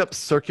know. Look up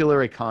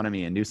circular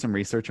economy and do some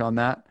research on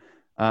that.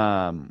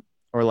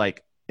 Or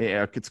like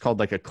it's called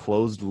like a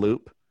closed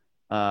loop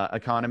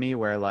economy,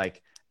 where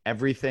like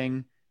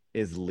everything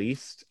is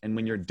leased, and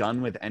when you're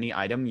done with any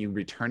item, you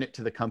return it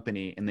to the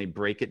company and they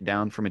break it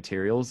down for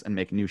materials and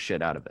make new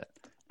shit out of it.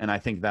 And I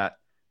think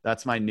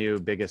that's my new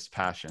biggest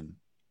passion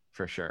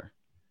for sure.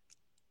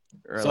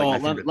 So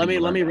like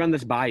let me run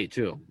this by you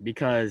too,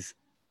 because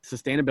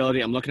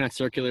sustainability, I'm looking at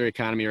circular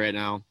economy right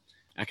now,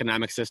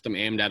 economic system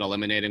aimed at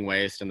eliminating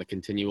waste and the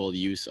continual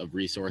use of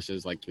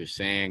resources, like you're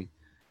saying.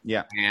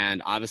 Yeah.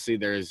 And obviously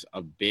there's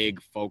a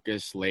big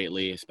focus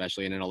lately,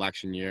 especially in an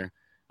election year,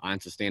 on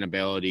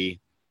sustainability,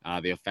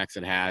 the effects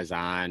it has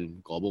on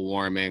global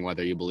warming,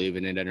 whether you believe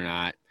in it or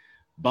not.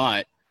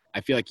 But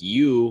I feel like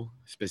you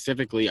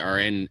specifically are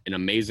in an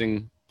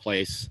amazing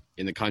place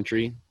in the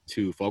country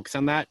to focus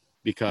on that,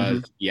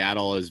 because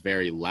Seattle is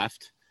very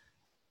left,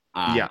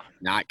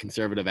 not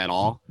conservative at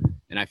all.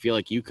 And I feel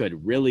like you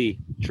could really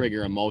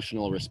trigger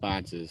emotional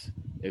responses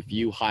if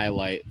you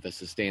highlight the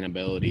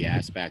sustainability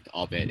aspect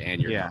of it,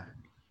 and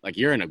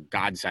you're in a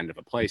godsend of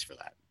a place for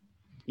that.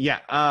 Yeah.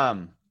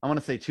 I want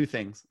to say two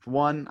things.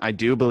 One, I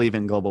do believe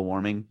in global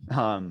warming.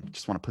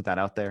 Just want to put that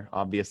out there.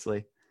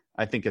 Obviously,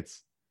 I think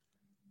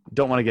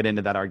don't want to get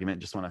into that argument.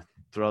 Just want to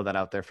throw that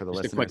out there for the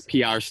listeners. A quick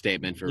PR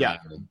statement for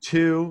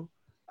Two,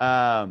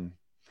 I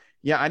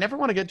never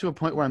want to get to a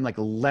point where I'm like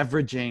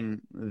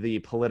leveraging the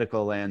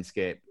political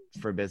landscape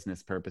for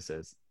business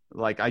purposes.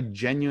 Like, I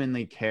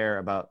genuinely care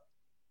about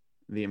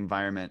the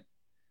environment.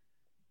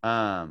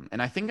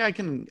 And I think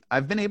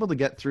I've been able to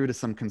get through to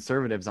some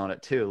conservatives on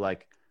it too.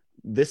 Like,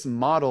 this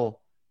model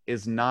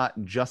is not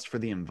just for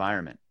the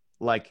environment.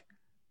 Like,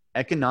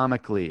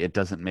 economically, it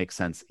doesn't make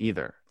sense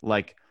either.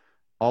 Like,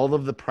 all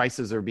of the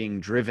prices are being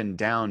driven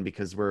down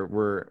because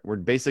we're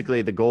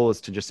basically, the goal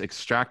is to just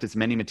extract as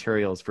many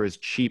materials for as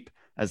cheap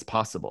as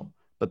possible.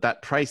 But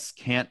that price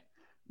can't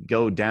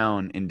go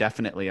down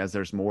indefinitely as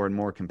there's more and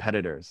more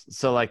competitors.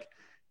 So like,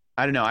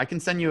 I don't know, I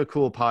can send you a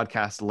cool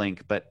podcast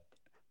link, but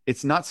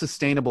it's not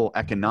sustainable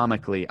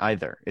economically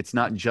either. It's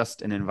not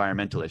just an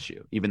environmental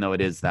issue, even though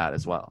it is that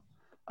as well.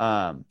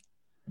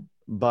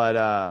 But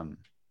I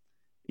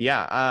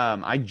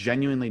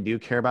genuinely do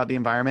care about the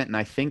environment. And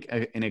I think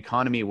an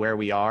economy where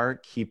we are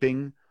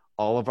keeping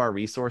all of our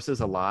resources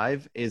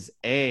alive is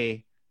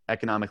A,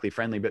 economically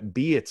friendly, but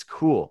B, it's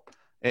cool.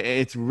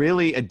 It's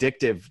really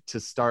addictive to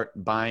start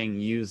buying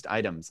used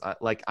items.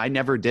 Like I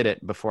never did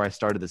it before I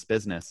started this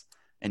business.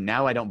 And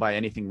now I don't buy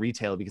anything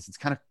retail because it's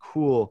kind of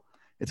cool.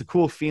 It's a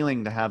cool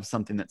feeling to have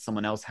something that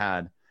someone else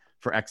had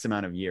for X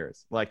amount of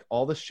years. Like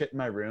all the shit in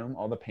my room,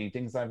 all the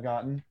paintings I've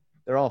gotten,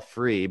 they're all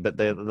free, but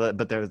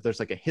there's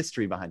like a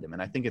history behind them.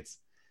 And I think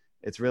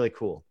it's really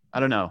cool. I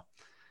don't know.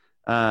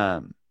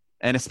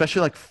 And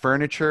especially like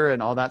furniture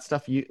and all that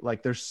stuff,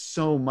 there's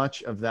so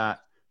much of that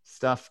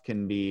stuff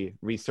can be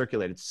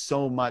recirculated.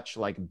 So much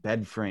like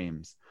bed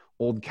frames,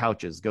 old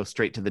couches go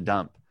straight to the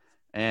dump.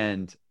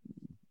 And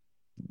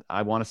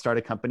I want to start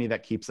a company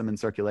that keeps them in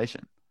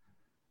circulation.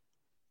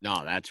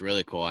 No, that's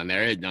really cool. And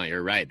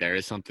you're right. There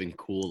is something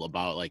cool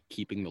about like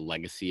keeping the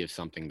legacy of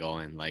something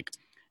going. Like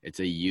it's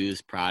a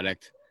used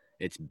product.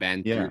 It's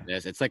been through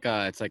this. It's like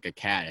a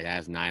cat. It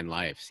has 9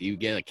 lives. You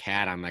get a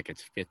cat on like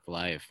its 5th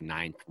life,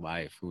 9th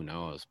life, who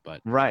knows?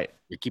 But right,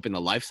 you're keeping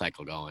the life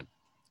cycle going.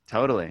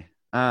 Totally.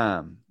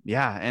 And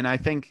I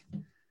think,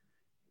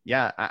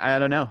 I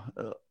don't know.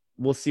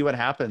 We'll see what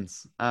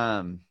happens.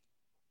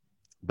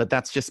 But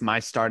that's just my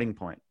starting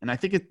point. And I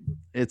think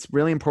it's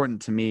really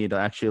important to me to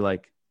actually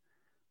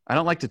I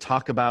don't like to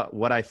talk about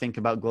what I think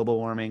about global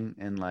warming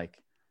and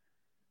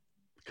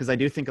because I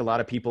do think a lot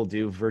of people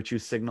do virtue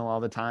signal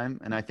all the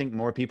time. And I think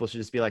more people should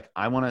just be like,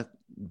 I want to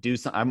do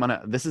something.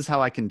 This is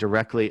how I can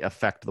directly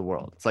affect the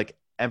world. It's like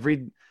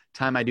every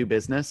time I do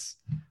business,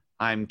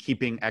 I'm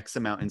keeping X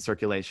amount in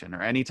circulation,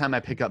 or anytime I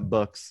pick up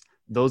books,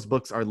 those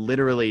books are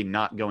literally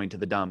not going to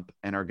the dump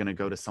and are going to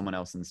go to someone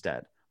else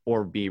instead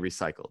or be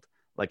recycled.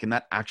 And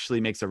that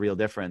actually makes a real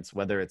difference,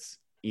 whether it's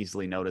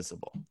easily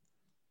noticeable.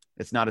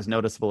 It's not as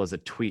noticeable as a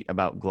tweet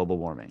about global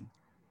warming.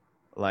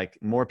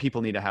 More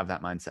people need to have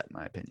that mindset, in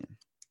my opinion.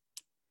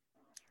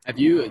 Have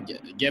you,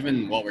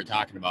 given what we're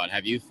talking about,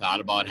 have you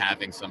thought about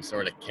having some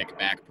sort of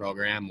kickback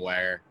program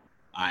where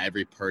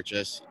every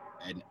purchase,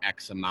 an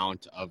X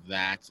amount of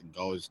that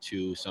goes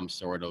to some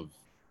sort of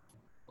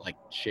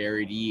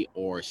charity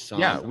or some?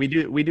 Yeah, we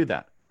do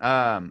that.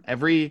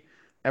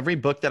 Every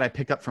book that I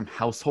pick up from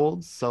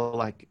households,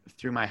 so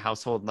through my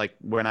household,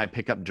 when I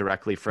pick up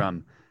directly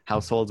from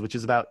households, which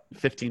is about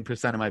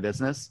 15% of my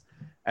business,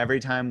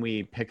 every time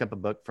we pick up a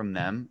book from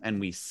them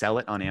and we sell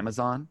it on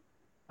Amazon,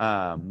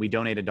 we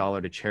donate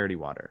 $1 to Charity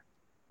Water.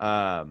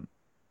 And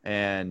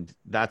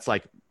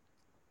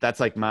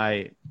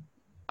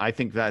I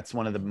think that's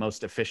one of the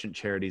most efficient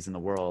charities in the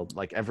world.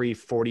 Every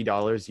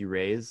 $40 you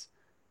raise,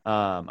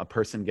 a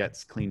person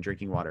gets clean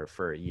drinking water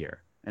for a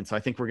year. And so I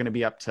think we're going to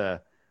be up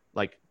to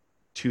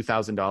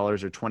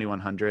 $2,000 or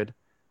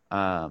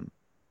 $2,100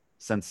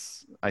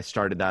 since I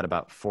started that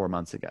about 4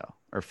 months ago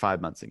or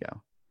 5 months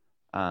ago.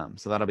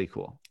 So that'll be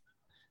cool.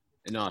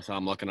 No, so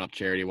I'm looking up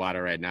Charity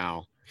Water right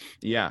now.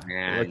 Yeah,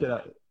 and look it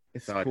up.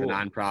 It's a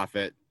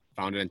nonprofit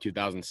founded in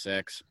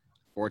 2006.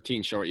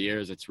 14 short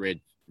years, it's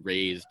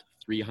raised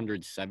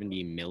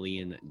 $370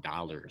 million.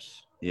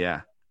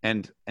 Yeah,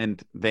 and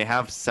they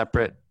have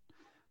separate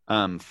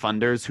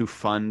funders who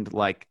fund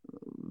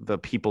the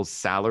people's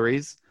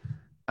salaries,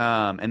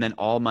 and then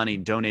all money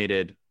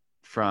donated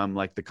from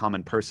the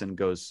common person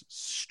goes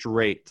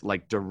straight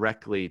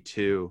directly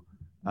to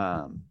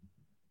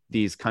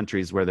these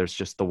countries where there's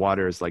just the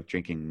water is like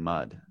drinking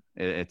mud.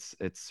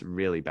 It's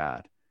really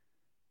bad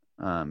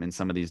in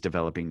some of these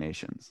developing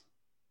nations.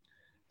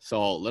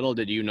 So little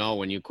did you know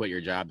when you quit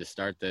your job to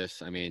start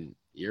this, I mean,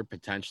 you're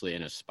potentially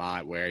in a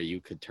spot where you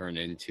could turn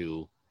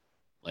into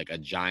a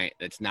giant,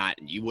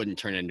 you wouldn't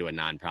turn into a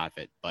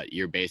nonprofit, but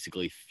you're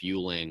basically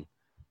fueling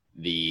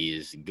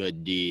these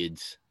good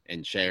deeds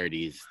and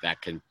charities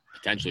that can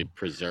potentially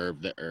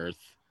preserve the earth,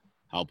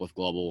 help with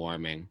global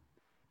warming,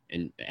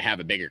 and have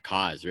a bigger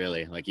cause,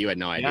 really. You had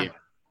no idea. Yeah.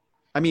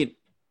 I mean,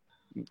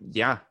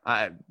 yeah,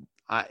 I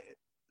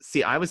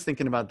see, I was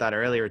thinking about that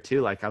earlier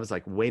too. I was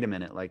like, wait a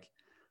minute,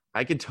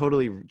 I could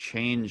totally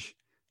change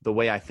the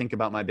way I think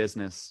about my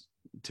business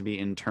to be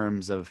in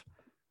terms of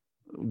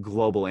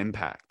global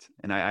impact.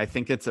 And I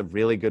think it's a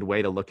really good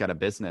way to look at a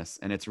business,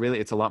 and it's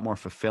a lot more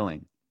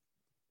fulfilling.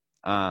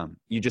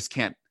 You just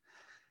can't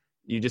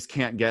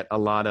get a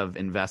lot of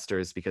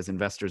investors because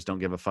investors don't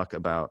give a fuck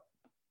about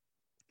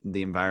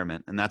the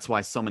environment. And that's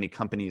why so many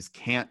companies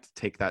can't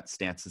take that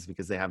stance, is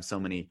because they have so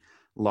many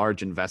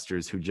large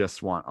investors who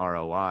just want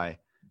ROI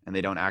and they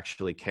don't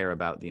actually care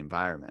about the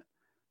environment.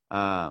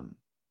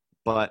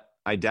 But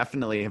I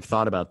definitely have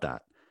thought about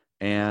that.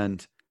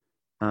 And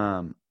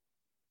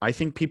I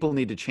think people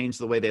need to change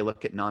the way they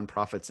look at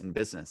nonprofits in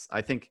business.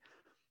 I think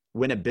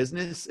when a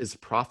business is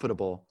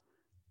profitable,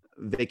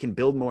 they can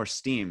build more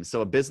steam.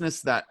 So a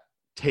business that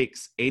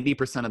takes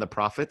 80% of the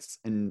profits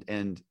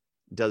and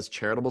does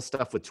charitable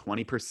stuff with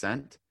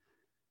 20%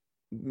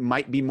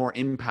 might be more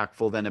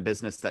impactful than a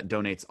business that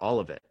donates all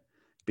of it.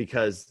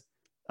 because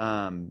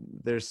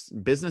there's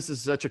business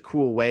is such a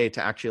cool way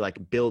to actually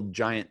like build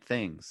giant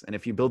things. And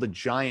if you build a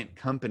giant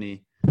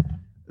company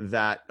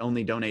that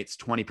only donates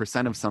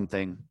 20% of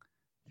something,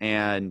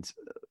 and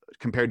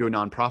compared to a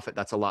nonprofit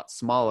that's a lot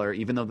smaller,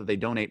 even though that they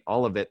donate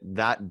all of it,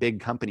 that big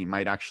company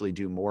might actually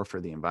do more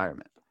for the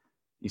environment.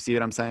 You see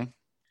what I'm saying?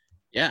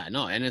 Yeah,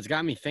 no, and it's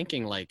got me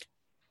thinking, like,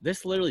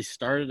 this literally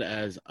started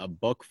as a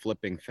book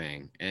flipping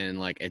thing, and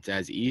like it's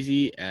as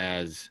easy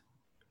as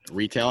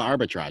retail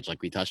arbitrage,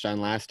 like we touched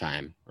on last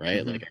time,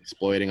 right? Like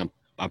exploiting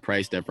a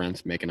price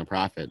difference, making a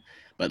profit.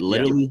 But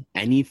literally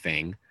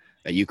anything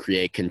that you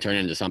create can turn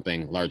into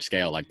something large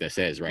scale, like this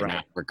is right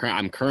now.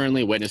 I'm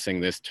currently witnessing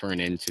this turn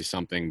into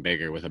something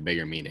bigger with a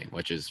bigger meaning,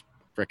 which is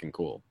freaking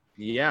cool.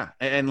 Yeah,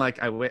 and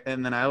like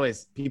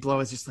people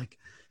always just like,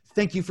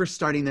 thank you for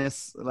starting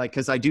this, like,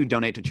 because I do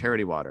donate to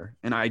charity water,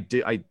 and I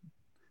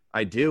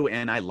do,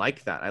 and I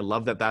like that. I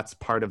love that that's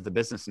part of the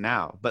business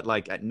now. But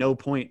like at no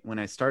point when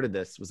I started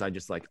this was I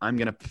just like, I'm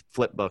going to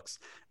flip books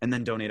and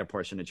then donate a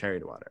portion to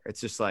charity water.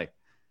 It's just like,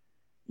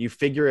 you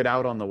figure it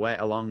out along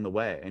the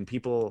way. And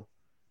people,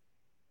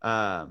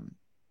 I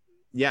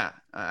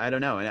don't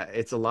know. And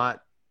it's a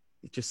lot.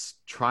 Just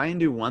try and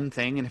do one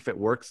thing. And if it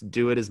works,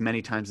 do it as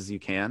many times as you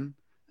can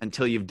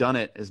until you've done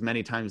it as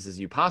many times as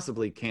you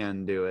possibly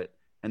can do it.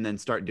 And then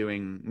start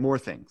doing more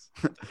things.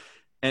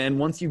 And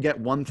once you get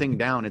one thing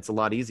down, it's a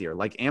lot easier.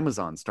 Like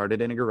Amazon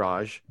started in a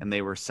garage and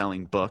they were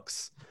selling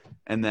books,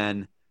 and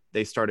then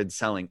they started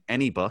selling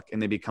any book,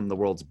 and they become the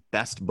world's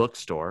best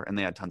bookstore, and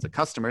they had tons of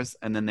customers.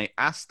 And then they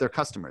asked their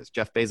customers,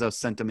 Jeff Bezos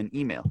sent them an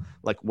email,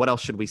 like, what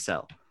else should we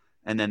sell?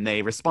 And then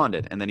they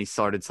responded, and then he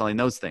started selling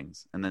those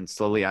things, and then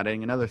slowly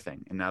adding another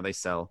thing. And now they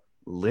sell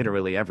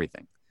literally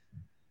everything.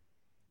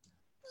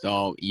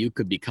 So you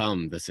could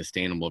become the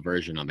sustainable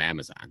version of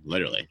Amazon,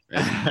 literally.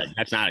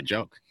 That's not a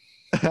joke.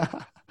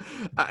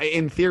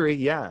 In theory,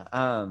 yeah.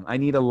 I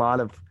need a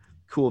lot of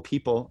cool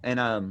people, and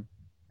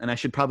I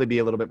should probably be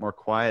a little bit more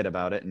quiet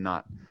about it and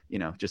not,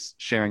 just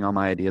sharing all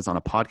my ideas on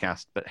a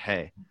podcast. But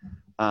hey,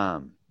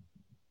 I'm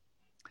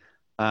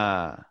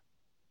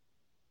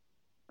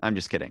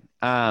just kidding.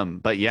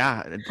 But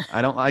yeah,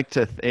 I don't like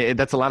to.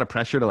 That's a lot of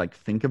pressure to like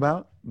think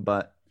about,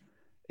 but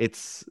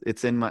it's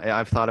in my.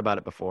 I've thought about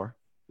it before.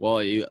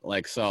 Well, you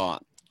like saw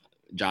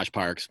Josh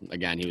Parks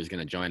again. He was going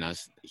to join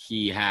us.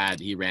 He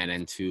ran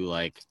into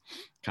like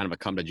kind of a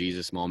come to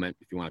Jesus moment,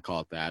 if you want to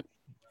call it that,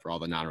 for all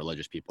the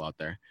non-religious people out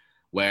there,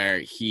 where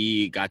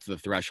he got to the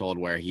threshold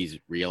where he's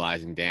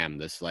realizing, damn,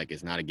 this like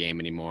is not a game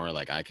anymore.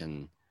 Like I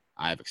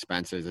have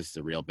expenses. This is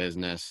a real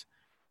business.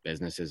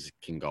 Businesses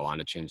can go on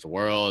to change the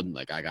world.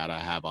 Like I gotta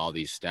have all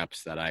these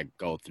steps that I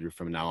go through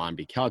from now on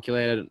be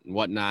calculated and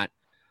whatnot.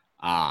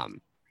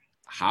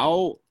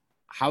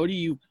 How do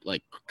you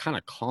like kind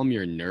of calm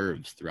your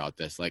nerves throughout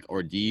this? Like,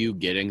 or do you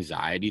get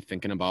anxiety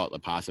thinking about the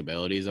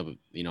possibilities of,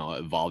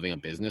 evolving a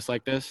business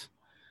like this?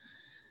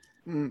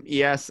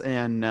 Yes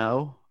and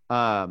no.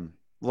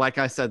 Like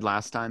I said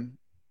last time,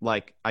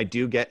 like I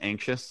do get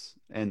anxious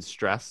and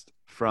stressed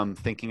from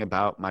thinking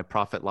about my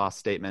profit loss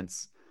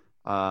statements.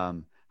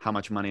 How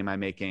much money am I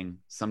making?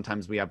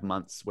 Sometimes we have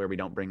months where we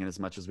don't bring in as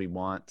much as we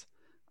want.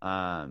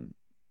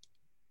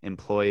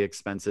 Employee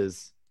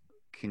expenses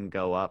can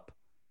go up,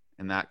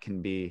 and that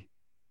can be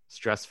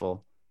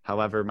stressful.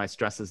 However, my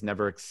stress has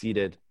never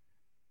exceeded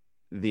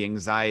the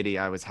anxiety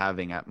I was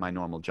having at my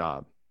normal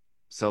job.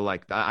 So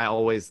like that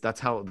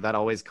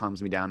always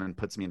calms me down and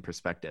puts me in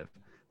perspective.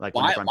 Like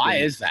why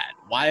is that?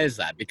 Why is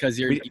that? Because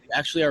you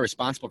actually are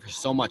responsible for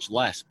so much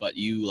less, but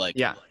you like,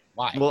 yeah.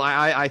 Why? Well,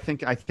 I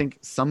think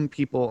some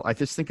people, I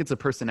just think it's a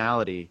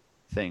personality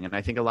thing. And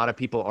I think a lot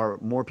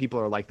of more people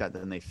are like that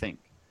than they think,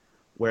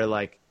 where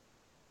like,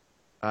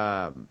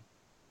 I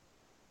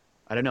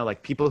don't know,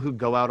 like people who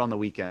go out on the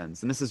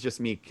weekends, and this is just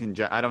me.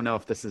 I don't know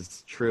if this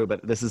is true,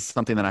 but this is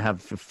something that I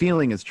have a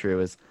feeling is true,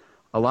 is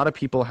a lot of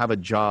people have a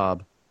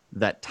job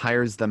that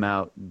tires them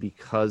out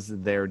because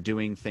they're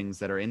doing things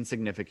that are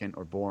insignificant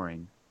or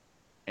boring,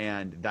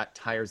 and that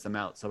tires them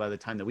out. So by the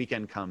time the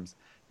weekend comes,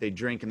 they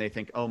drink and they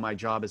think, oh, my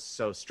job is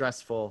so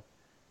stressful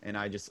and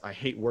I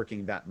hate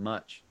working that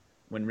much,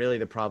 when really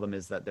the problem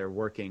is that they're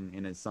working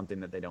and it's something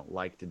that they don't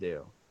like to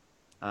do.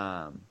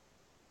 And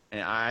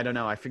I don't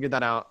know. I figured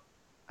that out.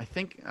 I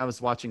think I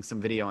was watching some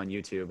video on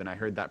YouTube and I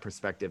heard that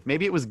perspective.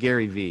 Maybe it was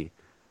Gary Vee,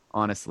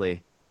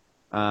 honestly,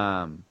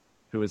 who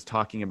was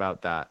talking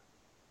about that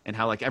and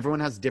how like everyone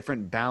has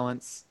different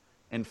balance.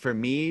 And for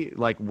me,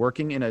 like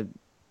working in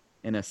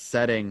a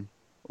setting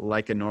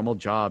like a normal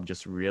job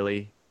just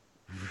really,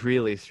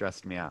 really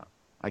stressed me out.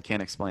 I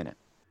can't explain it.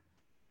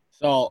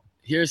 So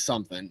here's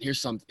some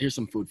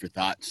food for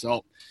thought.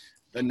 So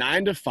the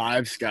 9 to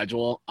 5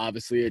 schedule,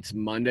 obviously it's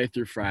Monday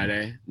through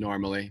Friday,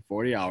 normally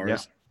 40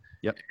 hours.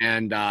 Yep.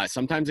 And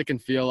sometimes it can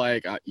feel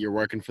like you're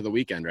working for the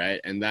weekend,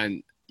 right? And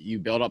then you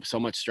build up so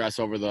much stress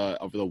over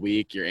the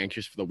week. You're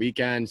anxious for the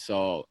weekend,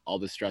 so all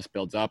the stress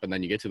builds up, and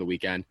then you get to the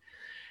weekend,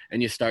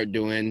 and you start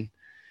doing,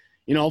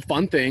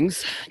 fun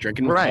things,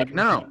 drinking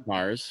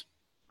bars,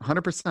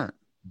 100%.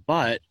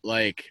 But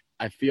like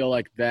I feel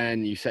like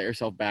then you set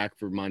yourself back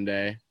for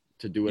Monday,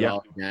 to do it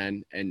all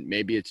again. And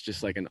maybe it's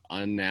just like an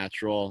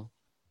unnatural,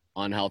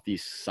 unhealthy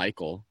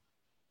cycle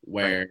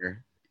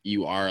where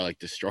you are like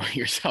destroying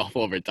yourself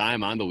over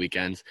time on the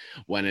weekends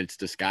when it's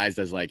disguised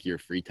as like your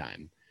free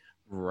time.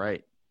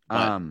 Right.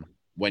 But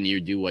when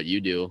you do what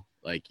you do,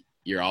 like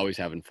you're always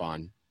having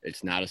fun.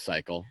 It's not a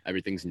cycle.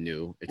 Everything's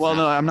new.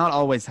 No, I'm not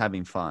always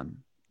having fun.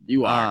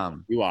 You are.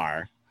 You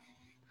are.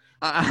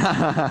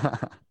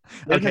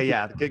 Okay.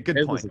 Yeah. Good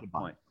point. Good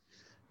point.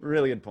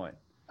 Really good point.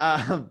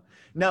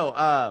 No,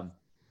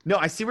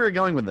 I see where you're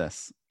going with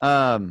this.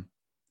 And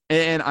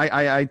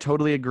I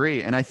totally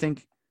agree. And I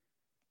think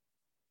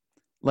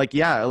like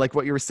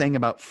what you were saying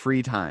about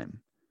free time.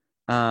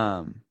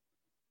 I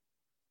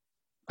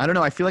don't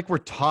know. I feel like we're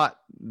taught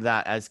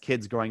that as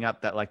kids growing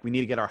up that like we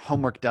need to get our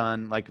homework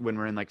done. Like when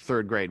we're in like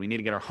third grade, we need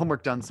to get our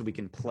homework done so we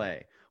can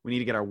play. We need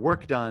to get our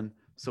work done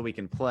so we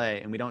can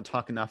play. And we don't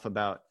talk enough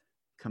about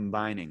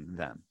combining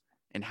them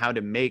and how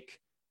to make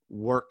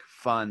work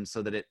fun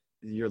so that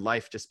your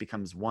life just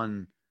becomes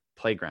one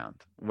playground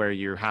where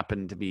you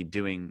happen to be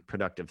doing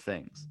productive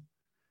things.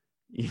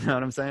 You know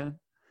what I'm saying?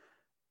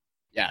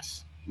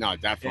 Yes. No,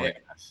 definitely.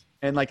 Yes.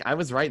 And like, I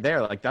was right there.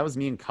 Like that was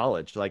me in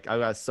college. Like I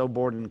was so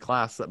bored in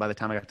class that by the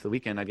time I got to the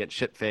weekend, I'd get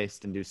shit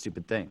faced and do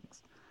stupid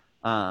things.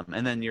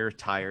 And then you're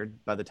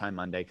tired by the time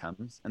Monday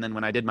comes. And then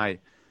when I did my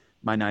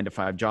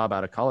 9-to-5 job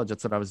out of college,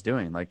 that's what I was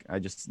doing. Like I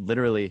just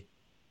literally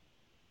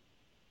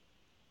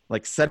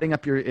like setting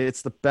up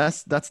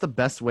that's the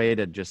best way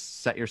to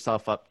just set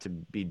yourself up to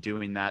be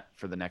doing that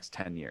for the next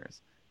 10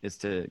 years is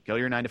to go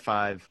your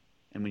 9-to-5.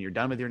 And when you're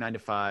done with your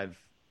 9-to-5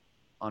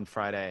 on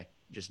Friday,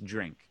 just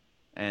drink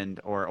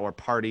or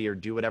party or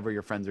do whatever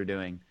your friends are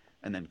doing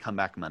and then come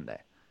back Monday.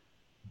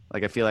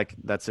 Like, I feel like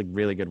that's a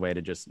really good way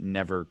to just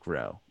never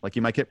grow. Like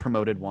you might get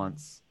promoted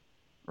once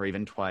or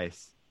even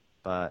twice,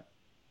 but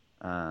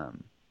I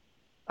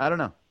don't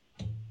know.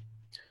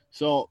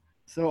 So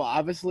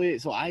obviously,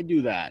 I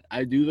do that.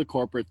 I do the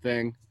corporate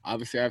thing.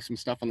 Obviously I have some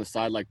stuff on the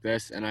side like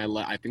this, and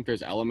I think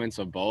there's elements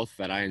of both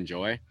that I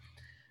enjoy.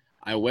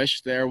 I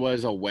wish there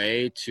was a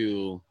way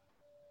to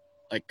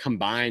like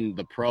combine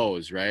the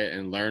pros, right?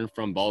 And learn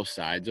from both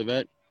sides of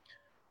it.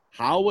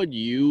 How would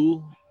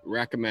you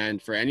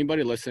recommend for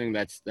anybody listening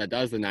that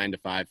does the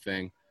 9-to-5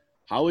 thing?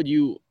 How would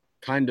you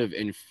kind of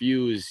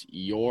infuse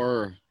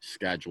your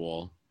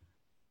schedule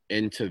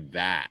into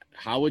that?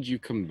 How would you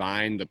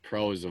combine the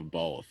pros of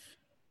both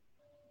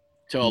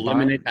to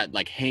eliminate that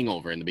like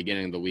hangover in the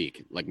beginning of the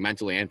week, like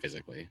mentally and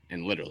physically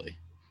and literally?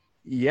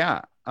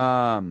 Yeah.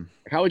 How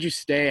would you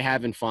stay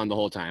having fun the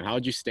whole time? How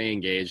would you stay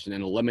engaged and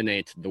then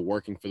eliminate the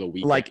working for the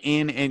weekend? Like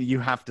and you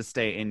have to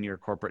stay in your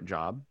corporate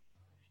job.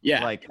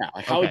 Yeah. Like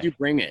how would you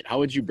bring it? How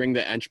would you bring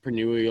the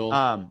entrepreneurial?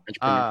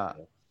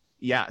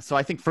 Yeah. So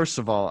I think first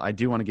of all, I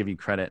do want to give you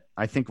credit.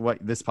 I think what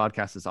this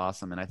podcast is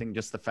awesome. And I think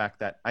just the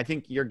fact that I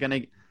think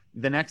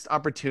the next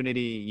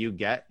opportunity you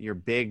get, your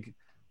big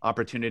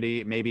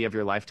opportunity maybe of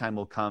your lifetime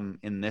will come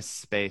in this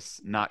space,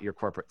 not your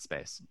corporate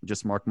space.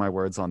 Just mark my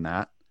words on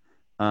that.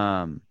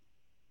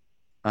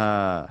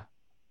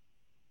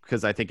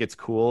 Because I think it's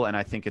cool and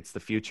I think it's the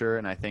future.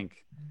 And I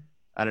think,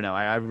 I don't know,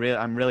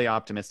 I'm really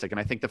optimistic. And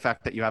I think the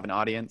fact that you have an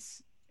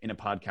audience in a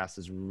podcast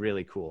is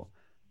really cool.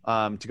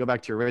 To go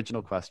back to your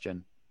original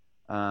question,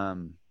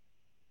 I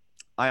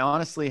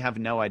honestly have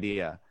no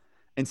idea.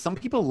 And some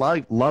people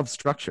love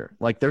structure.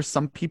 Like there's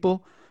some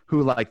people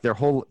who like their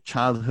whole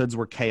childhoods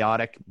were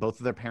chaotic. Both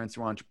of their parents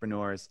were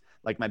entrepreneurs.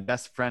 Like my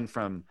best friend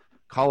from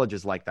college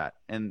is like that.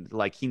 And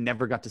like, he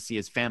never got to see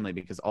his family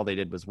because all they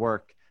did was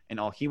work. And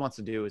all he wants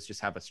to do is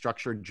just have a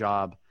structured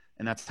job.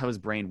 And that's how his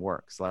brain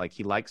works. Like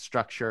he likes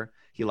structure.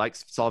 He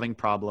likes solving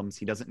problems.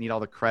 He doesn't need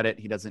all the credit.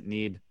 He doesn't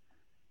need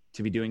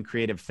to be doing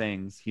creative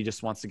things. He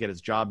just wants to get his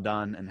job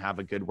done and have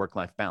a good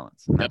work-life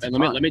balance. And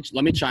let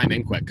me chime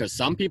in quick, because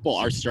some people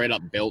are straight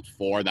up built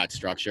for that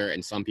structure,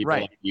 and some people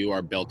like you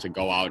are built to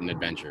go out and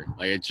adventure.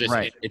 Like it's just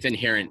it's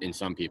inherent in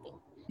some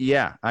people.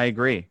 Yeah, I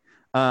agree.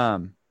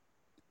 My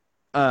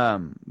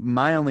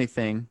only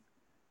thing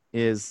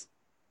is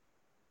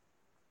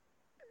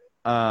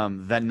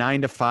that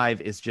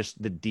 9-to-5 is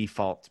just the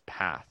default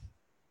path.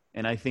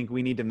 And I think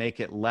we need to make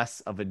it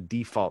less of a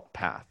default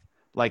path.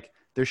 Like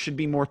there should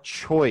be more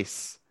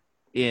choice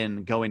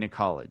in going to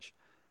college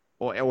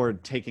or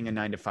taking a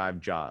 9-to-5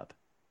 job,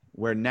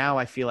 where now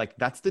I feel like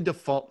that's the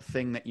default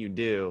thing that you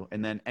do.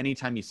 And then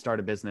anytime you start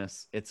a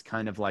business, it's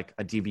kind of like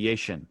a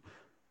deviation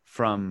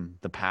from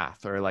the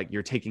path, or like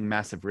you're taking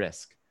massive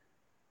risk.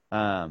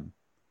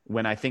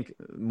 When I think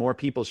more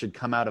people should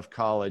come out of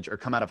college or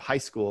come out of high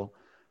school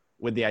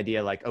with the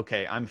idea like,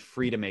 okay, I'm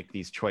free to make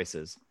these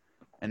choices.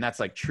 And that's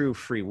like true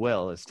free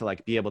will, is to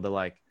like be able to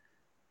like,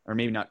 or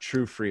maybe not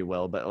true free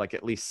will, but like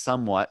at least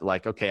somewhat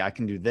like, okay, I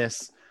can do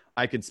this.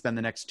 I could spend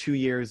the next 2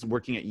 years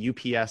working at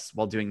UPS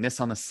while doing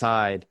this on the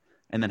side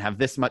and then have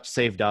this much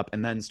saved up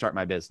and then start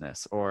my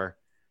business. Or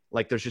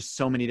like, there's just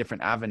so many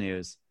different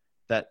avenues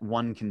that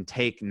one can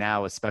take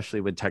now,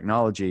 especially with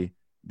technology,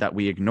 that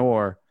we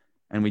ignore.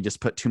 And we just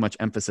put too much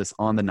emphasis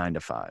on the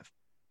 9-to-5.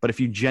 But if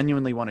you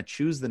genuinely want to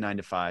choose the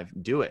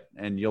 9-to-5, do it.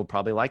 And you'll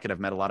probably like it. I've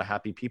met a lot of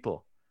happy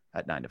people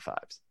at 9 to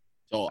 5s.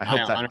 So I I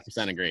hope that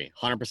 100% agree.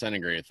 100%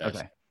 agree with this.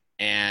 Okay.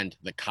 And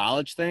the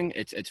college thing,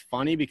 it's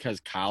funny because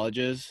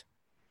colleges,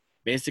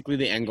 basically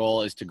the end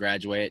goal is to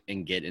graduate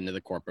and get into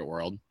the corporate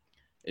world.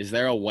 Is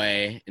there a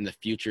way in the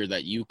future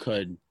that you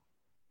could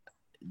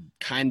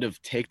kind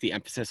of take the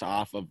emphasis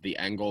off of the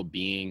end goal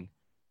being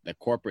the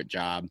corporate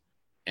job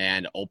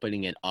and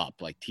opening it up,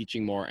 like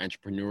teaching more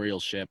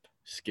entrepreneurship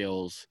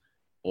skills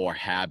or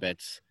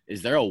habits?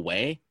 Is there a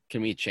way?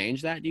 Can we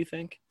change that, do you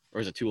think? Or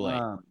is it too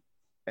late?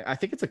 I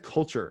think it's a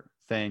culture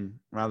thing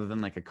rather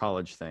than like a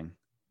college thing.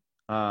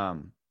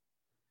 And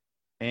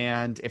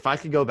if I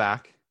could go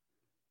back,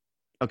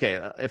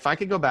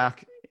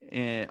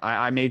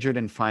 I majored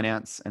in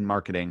finance and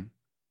marketing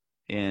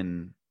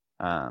in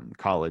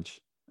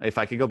college. If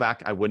I could go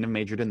back, I wouldn't have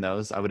majored in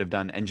those. I would have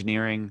done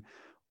engineering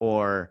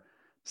or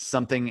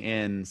something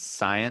in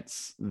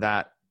science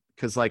that,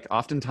 because like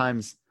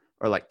oftentimes,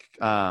 or like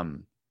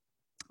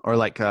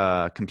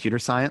computer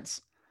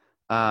science.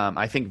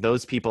 I think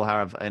those people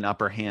have an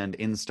upper hand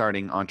in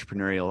starting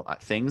entrepreneurial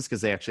things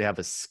because they actually have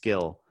a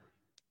skill.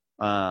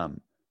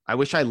 I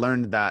wish I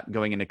learned that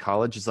going into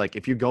college. Is like,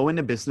 if you go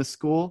into business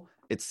school,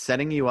 it's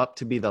setting you up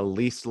to be the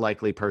least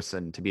likely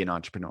person to be an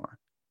entrepreneur.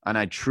 And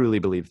I truly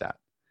believe that.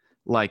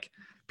 Like,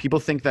 people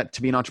think that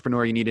to be an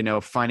entrepreneur, you need to know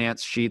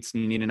finance sheets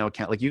and you need to know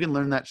account. Like, you can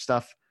learn that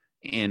stuff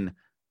in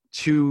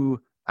 2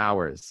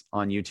 hours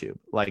on YouTube.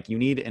 Like, you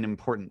need an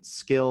important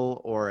skill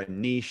or a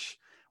niche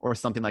or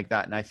something like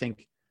that. And I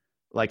think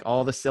like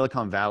all the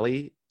Silicon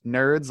Valley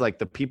nerds, like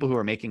the people who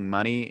are making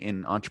money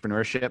in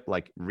entrepreneurship,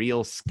 like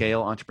real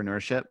scale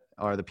entrepreneurship,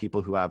 are the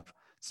people who have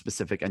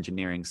specific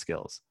engineering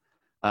skills.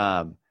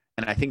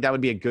 And I think that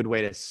would be a good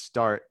way to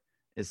start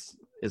is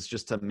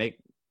just to make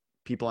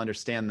people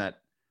understand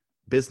that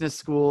business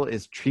school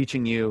is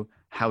teaching you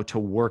how to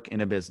work in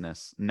a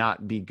business,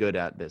 not be good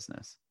at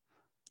business.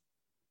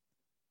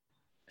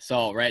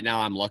 So right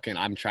now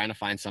I'm trying to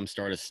find some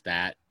sort of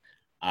stat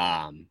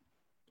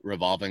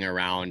revolving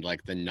around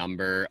like the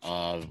number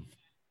of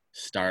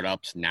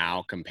startups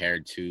now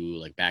compared to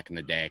like back in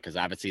the day. Cause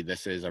obviously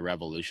this is a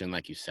revolution,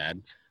 like you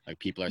said, like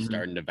people are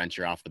starting to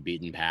venture off the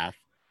beaten path.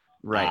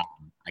 Right.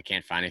 I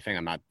can't find anything.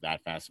 I'm not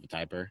that fast of a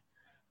typer.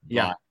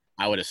 Yeah. But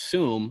I would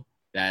assume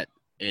that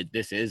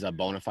this is a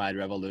bona fide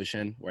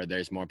revolution where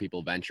there's more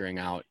people venturing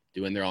out,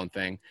 doing their own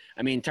thing.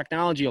 I mean,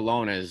 technology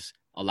alone has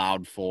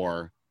allowed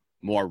for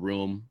more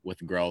room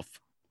with growth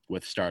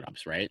with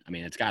startups, right? I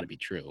mean, it's got to be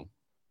true.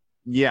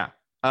 Yeah.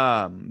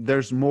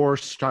 There's more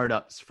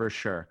startups for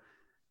sure.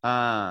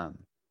 I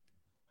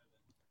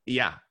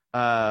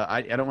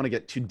don't want to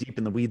get too deep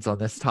in the weeds on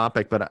this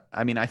topic, but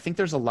I mean, I think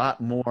there's a lot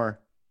more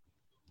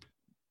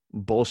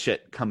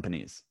bullshit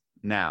companies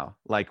now,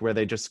 like where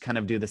they just kind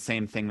of do the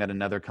same thing that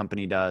another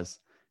company does,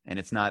 and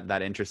it's not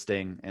that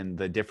interesting. And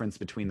the difference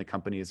between the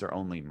companies are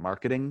only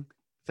marketing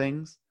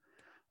things.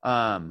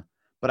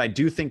 But I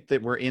do think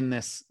that we're in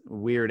this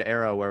weird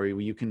era where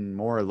you can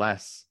more or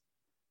less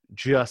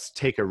just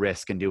take a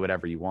risk and do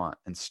whatever you want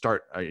and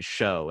start a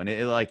show. And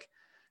it like,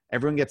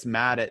 everyone gets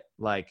mad at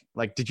like,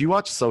 did you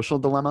watch Social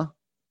Dilemma?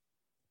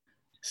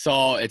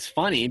 So it's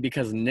funny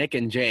because Nick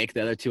and Jake,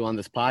 the other two on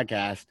this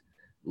podcast,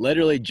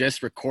 literally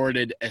just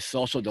recorded a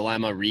Social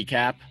Dilemma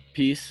recap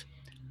piece.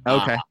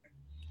 Okay.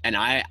 And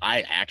I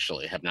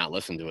actually have not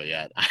listened to it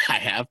yet. I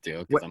have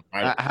to. I'm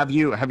part of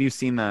it. Have you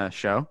seen the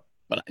show?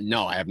 But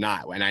no, I have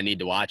not, and I need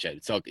to watch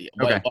it. So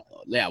Okay.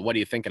 What are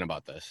you thinking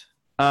about this?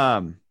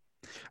 I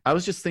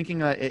was just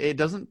thinking it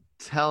doesn't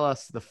tell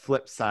us the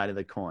flip side of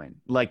the coin.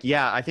 Like,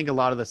 yeah, I think a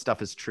lot of the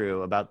stuff is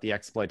true about the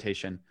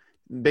exploitation.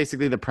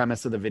 Basically, the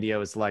premise of the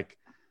video is like,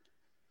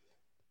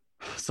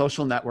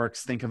 social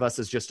networks think of us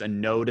as just a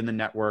node in the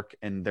network,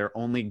 and their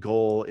only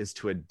goal is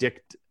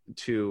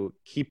to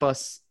keep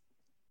us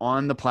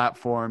on the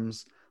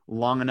platforms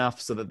long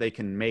enough so that they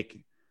can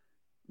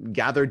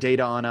gather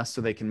data on us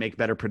so they can make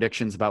better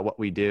predictions about what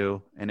we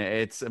do. And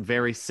it's a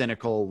very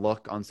cynical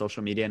look on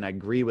social media, and I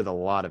agree with a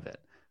lot of it.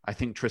 I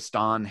think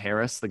Tristan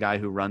Harris, the guy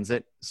who runs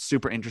it,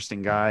 super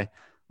interesting guy.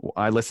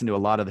 I listen to a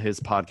lot of his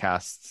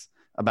podcasts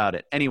about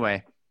it.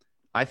 Anyway,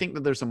 I think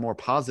that there's a more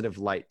positive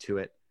light to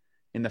it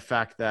in the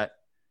fact that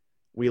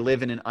we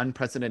live in an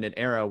unprecedented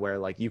era where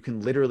like you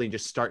can literally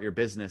just start your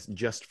business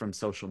just from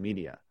social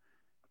media.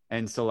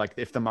 And so like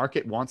if the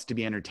market wants to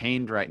be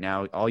entertained right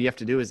now, all you have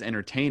to do is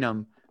entertain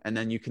them, and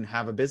then you can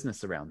have a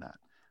business around that.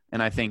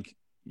 And I think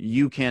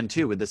you can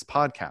too with this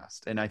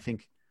podcast. And I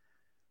think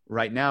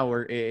right now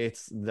I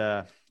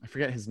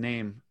forget his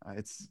name.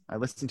 I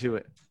listened to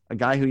it. A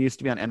guy who used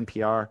to be on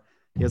NPR.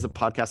 He has a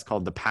podcast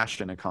called The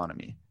Passion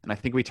Economy. And I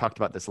think we talked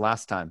about this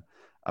last time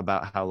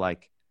about how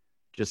like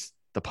just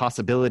the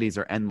possibilities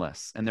are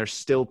endless, and there's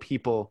still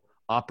people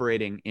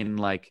operating in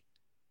like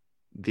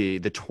the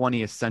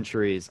 20th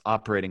century's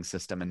operating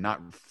system and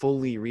not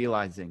fully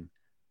realizing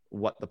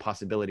what the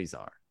possibilities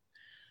are.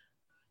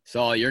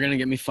 So you're going to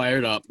get me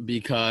fired up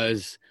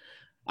because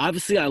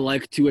obviously I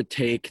like to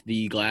take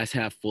the glass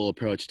half full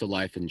approach to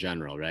life in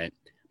general, right?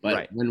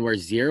 But when we're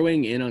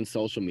zeroing in on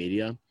social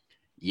media,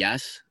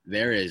 yes,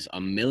 there is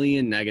a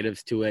million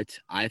negatives to it.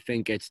 I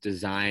think it's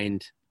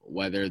designed,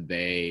 whether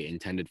they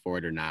intended for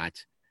it or not,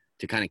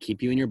 to kind of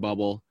keep you in your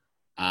bubble,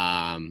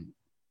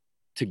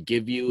 to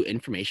give you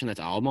information that's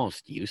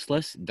almost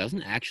useless. It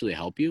doesn't actually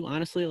help you,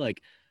 honestly.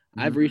 Like,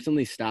 I've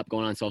recently stopped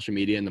going on social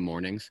media in the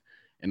mornings,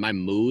 and my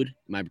mood,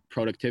 my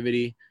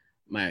productivity,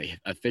 my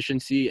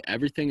efficiency,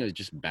 everything is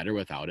just better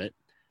without it.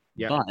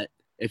 Yeah. But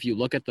if you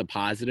look at the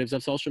positives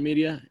of social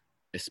media,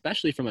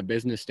 especially from a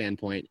business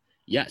standpoint,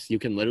 yes, you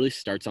can literally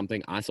start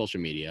something on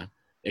social media.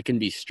 It can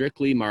be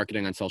strictly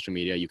marketing on social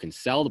media. You can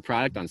sell the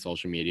product on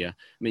social media.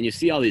 I mean, you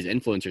see all these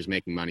influencers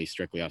making money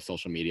strictly off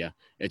social media.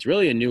 It's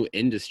really a new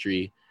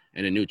industry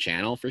and a new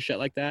channel for shit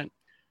like that.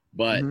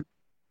 But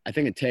I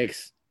think it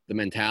takes the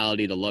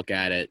mentality to look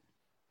at it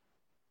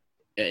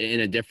in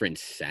a different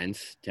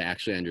sense to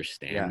actually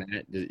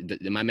understand that.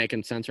 Am I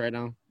making sense right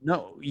now?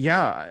 No,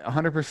 yeah,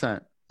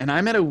 100%. And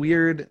I'm at a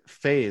weird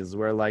phase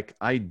where like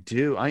I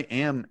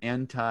am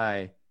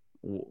anti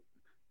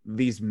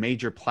these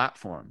major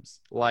platforms.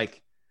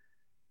 Like,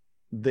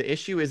 the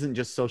issue isn't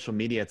just social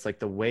media. It's like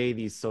the way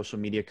these social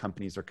media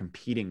companies are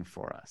competing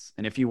for us.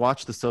 And if you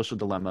watch The Social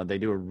Dilemma, they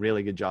do a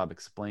really good job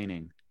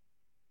explaining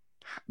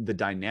the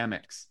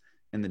dynamics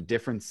and the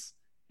difference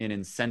in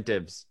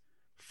incentives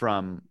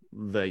from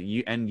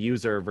the end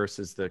user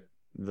versus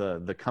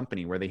the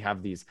company, where they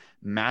have these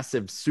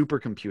massive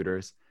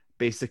supercomputers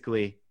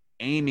basically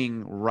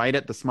aiming right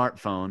at the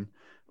smartphone.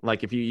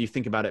 Like, if you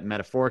think about it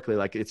metaphorically,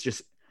 like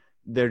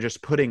they're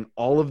just putting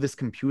all of this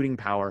computing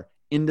power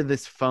into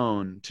this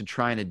phone to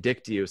try and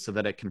addict you so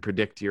that it can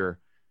predict your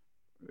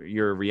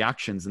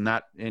reactions.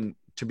 And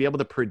to be able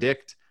to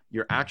predict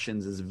your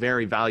actions is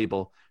very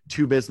valuable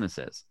to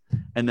businesses.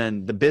 And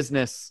then the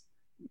business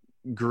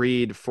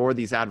greed for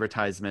these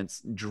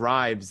advertisements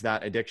drives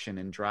that addiction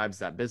and drives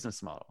that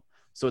business model.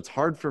 So it's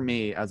hard for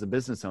me as a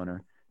business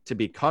owner to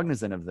be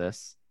cognizant of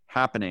this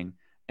happening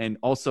and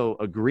also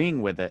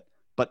agreeing with it,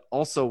 but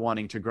also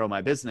wanting to grow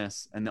my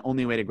business. And the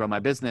only way to grow my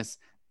business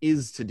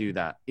is to do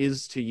that,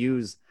 is to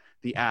use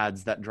the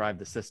ads that drive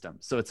the system.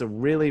 So it's a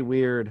really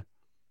weird,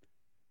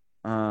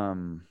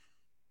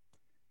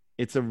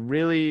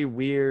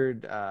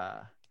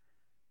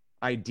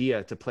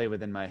 idea to play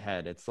with in my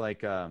head. It's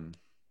like, I'm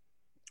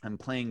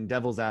playing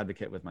devil's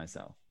advocate with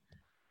myself.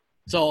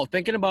 So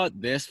thinking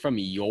about this from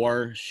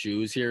your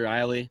shoes here,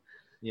 Riley.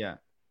 Yeah.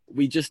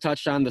 We just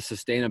touched on the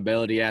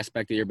sustainability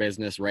aspect of your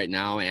business right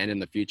now and in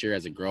the future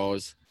as it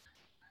grows.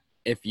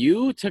 If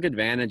you took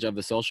advantage of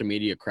the social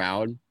media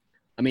crowd,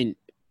 I mean,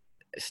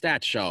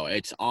 stats show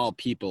it's all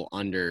people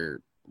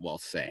under, we'll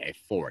say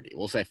 40.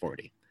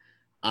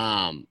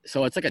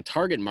 So it's like a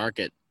target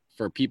market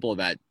for people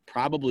that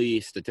probably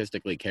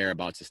statistically care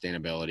about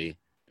sustainability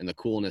and the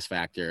coolness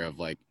factor of,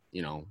 like,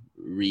 you know,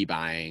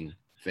 rebuying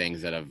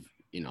things that have,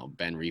 you know,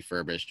 been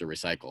refurbished or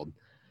recycled.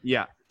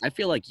 Yeah. I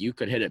feel like you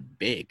could hit it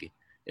big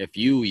if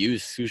you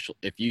use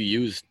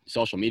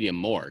social media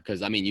more,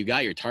 because I mean, you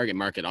got your target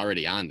market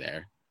already on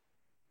there.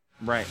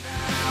 Right.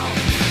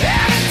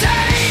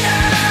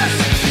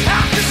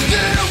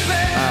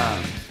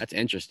 That's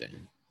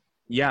interesting.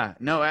 Yeah.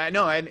 No, and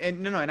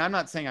I'm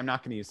not saying I'm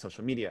not going to use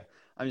social media.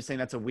 I'm just saying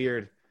it's a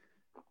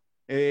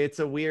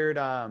weird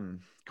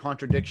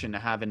contradiction to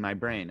have in my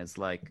brain. Is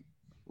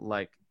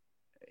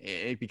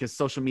because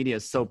social media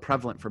is so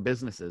prevalent for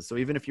businesses. So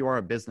even if you are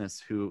a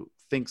business who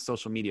thinks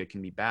social media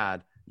can be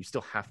bad, you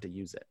still have to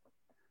use it.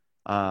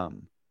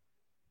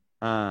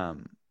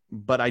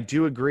 But I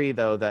do agree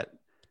though that,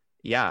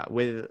 yeah,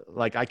 with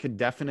like, I could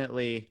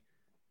definitely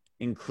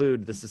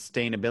include the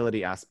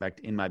sustainability aspect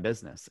in my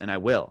business, and I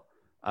will.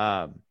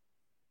 I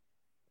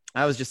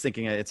was just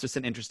thinking it's just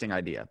an interesting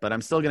idea, but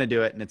I'm still going to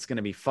do it, and it's going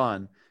to be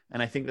fun.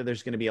 And I think that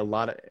there's going to be a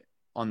lot of,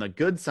 on the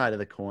good side of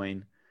the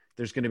coin,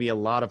 there's going to be a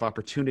lot of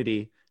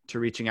opportunity to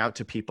reaching out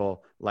to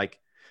people like,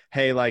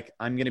 hey, like,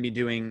 I'm going to be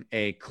doing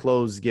a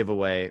clothes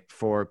giveaway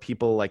for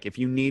people. Like, if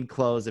you need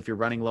clothes, if you're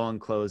running low on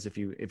clothes, if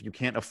you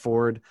can't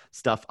afford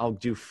stuff, I'll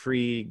do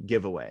free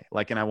giveaway.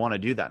 Like, and I want to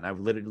do that. And I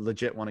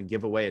legit want to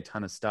give away a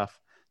ton of stuff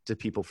to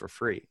people for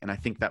free. And I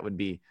think that would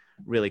be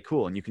really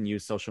cool. And you can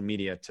use social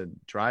media to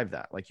drive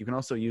that. Like, you can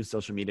also use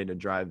social media to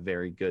drive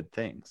very good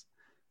things.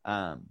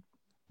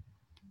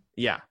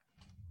 Yeah.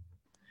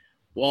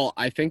 Well,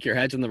 I think your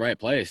head's in the right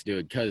place,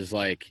 dude. Because,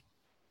 like,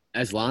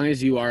 as long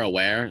as you are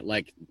aware,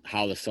 like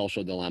how The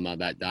Social Dilemma,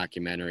 that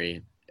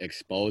documentary,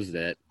 exposed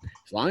it,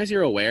 as long as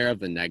you're aware of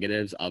the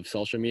negatives of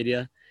social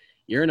media,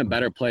 you're in a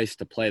better place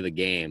to play the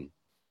game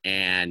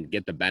and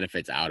get the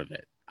benefits out of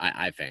it.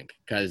 I think,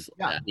 because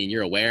I mean,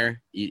 you're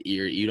aware.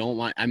 You don't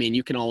want. I mean,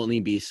 you can only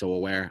be so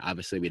aware.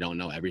 Obviously, we don't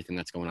know everything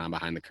that's going on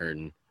behind the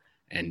curtain,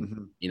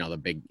 and you know, the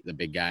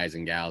big guys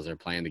and gals are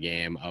playing the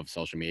game of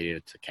social media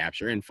to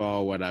capture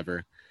info,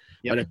 whatever.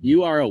 But if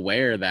you are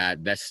aware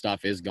that this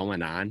stuff is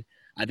going on,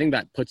 I think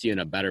that puts you in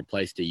a better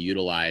place to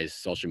utilize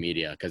social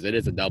media, because it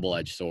is a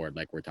double-edged sword,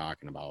 like we're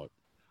talking about.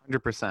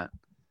 100%.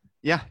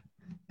 Yeah,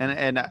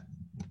 and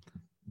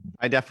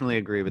I definitely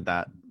agree with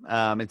that.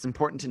 It's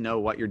important to know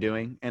what you're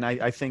doing, and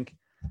I think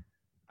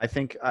I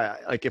think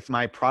like if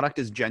my product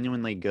is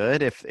genuinely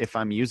good, if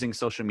I'm using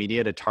social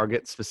media to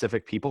target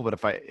specific people, but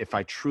if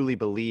I truly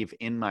believe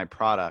in my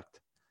product,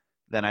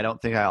 then I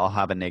don't think I'll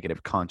have a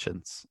negative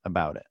conscience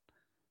about it.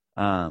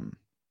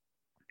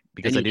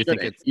 Because I do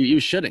think it's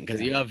you shouldn't,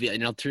 because you have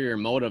an ulterior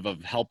motive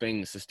of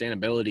helping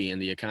sustainability and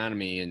the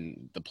economy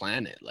and the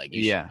planet. Like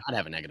you should not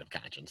have a negative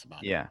conscience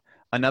about it. Yeah.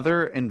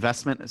 Another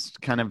investment is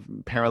kind of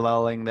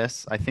paralleling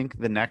this. I think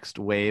the next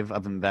wave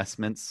of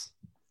investments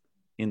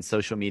in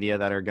social media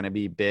that are going to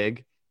be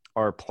big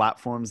are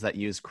platforms that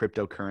use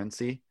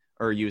cryptocurrency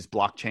or use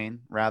blockchain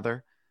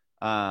rather.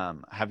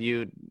 Have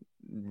you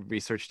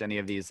researched any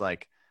of these,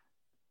 like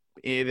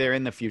they're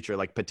in the future,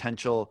 like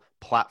potential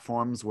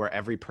platforms where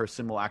every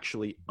person will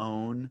actually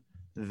own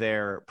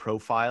their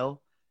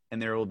profile, and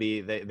there will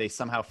be, they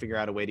somehow figure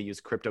out a way to use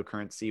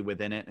cryptocurrency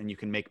within it, and you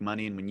can make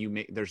money. And when you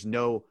make, there's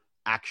no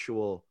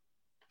actual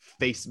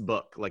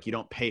Facebook, like you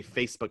don't pay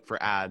Facebook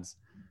for ads.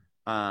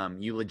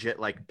 You legit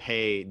like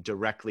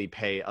directly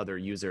pay other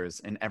users,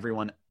 and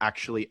everyone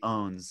actually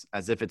owns,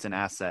 as if it's an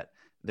asset,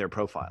 their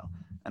profile.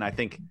 And I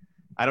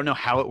don't know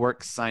how it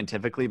works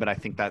scientifically, but I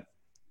think that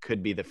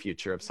could be the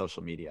future of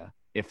social media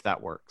if that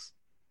works.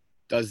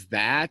 Does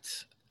that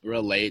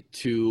relate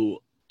to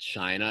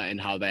China and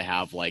how they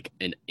have like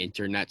an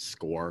internet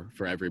score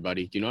for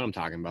everybody? Do you know what I'm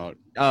talking about?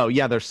 Oh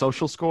yeah, their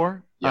social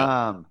score.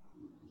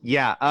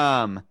 Yep.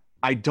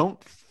 I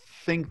don't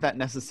think that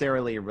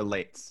necessarily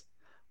relates.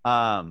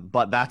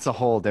 But that's a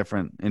whole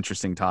different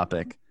interesting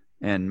topic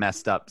and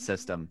messed up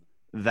system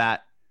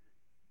that,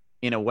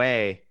 in a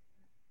way,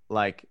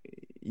 like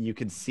you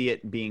could see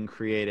it being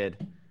created.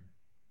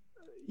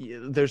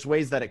 There's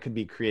ways that it could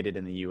be created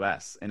in the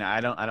US, and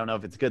I don't know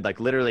if it's good. Like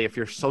literally, if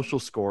your social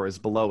score is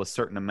below a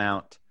certain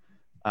amount,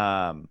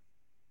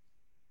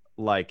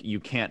 like you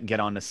can't get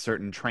onto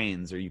certain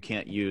trains or you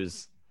can't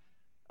use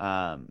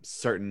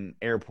certain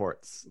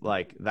airports.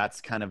 Like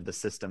that's kind of the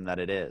system that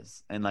it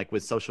is. And like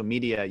with social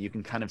media, you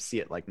can kind of see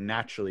it like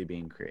naturally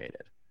being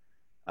created.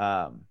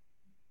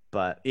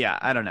 But yeah,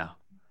 I don't know.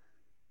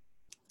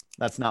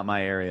 That's not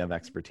my area of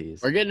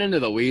expertise. We're getting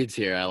into the weeds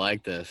here. I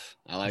like this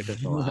a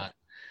lot.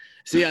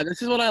 So yeah,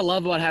 this is what I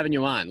love about having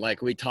you on.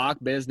 Like we talk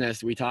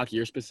business, we talk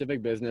your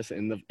specific business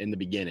in the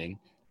beginning,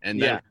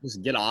 and then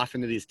just get off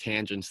into these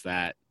tangents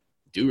that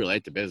do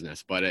relate to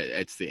business, but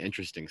it's the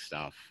interesting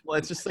stuff. Well,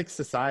 it's just like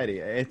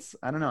society.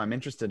 I don't know. I'm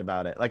interested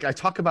about it. Like I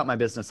talk about my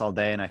business all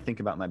day and I think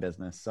about my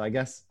business. So I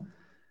guess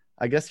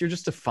you're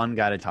just a fun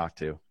guy to talk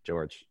to,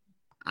 George.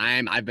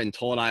 I've been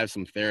told I have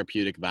some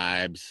therapeutic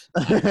vibes.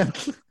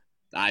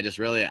 I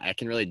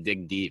can really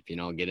dig deep,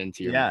 get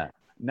into your mind.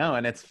 No,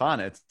 and it's fun.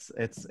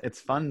 It's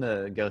fun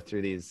to go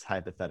through these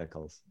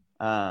hypotheticals.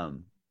 I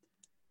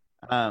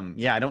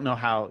don't know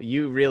how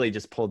you really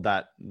just pulled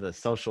the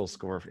social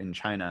score in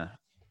China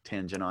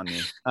tangent on me.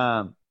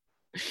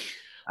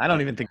 I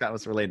don't even think that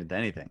was related to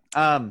anything.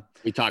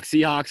 We talk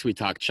Seahawks, we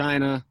talk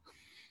China.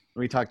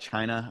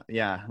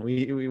 Yeah.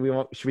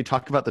 Should we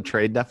talk about the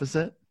trade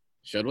deficit?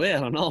 Should we? I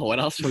don't know. What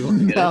else should we want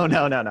to get No.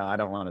 I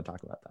don't want to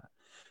talk about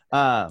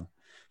that.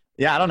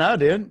 I don't know,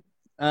 dude.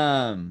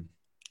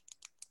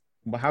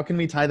 Well, how can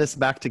we tie this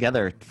back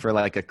together for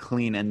like a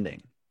clean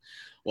ending?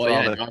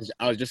 Well,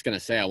 I was just going to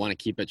say, I want to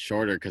keep it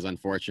shorter because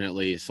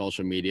unfortunately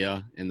social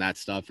media and that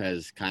stuff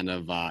has kind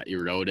of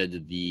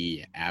eroded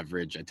the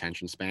average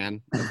attention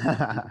span.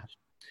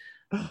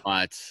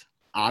 But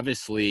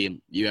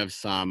obviously you have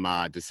some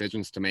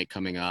decisions to make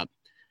coming up.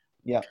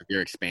 Yeah.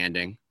 You're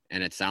expanding,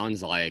 and it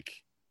sounds like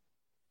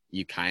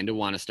you kind of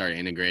want to start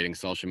integrating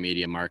social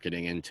media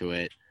marketing into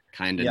it.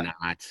 Kind of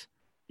not.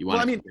 You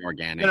want to be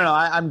organic. No,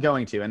 I'm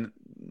going to. And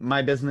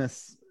my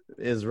business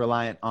is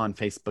reliant on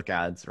Facebook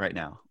ads right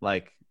now.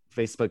 Like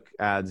Facebook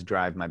ads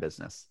drive my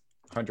business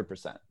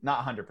 100%,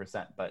 not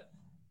 100%, but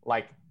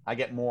like I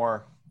get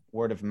more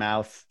word of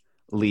mouth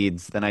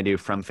leads than I do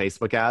from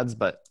Facebook ads.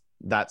 But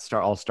that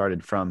all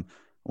started from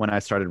when I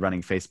started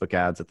running Facebook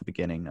ads at the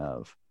beginning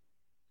of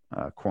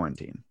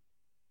quarantine.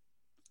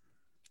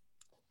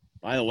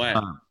 By the way,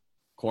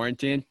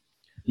 quarantine.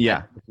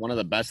 Yeah. It's one of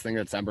the best things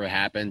that's ever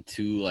happened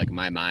to like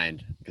my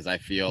mind, because I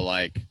feel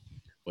like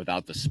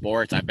without the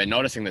sports, I've been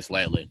noticing this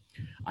lately.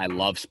 I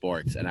love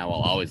sports and I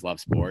will always love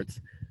sports,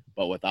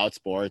 but without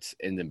sports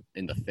in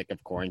the thick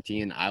of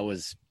quarantine, I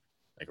was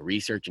like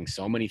researching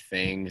so many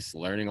things,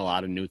 learning a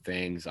lot of new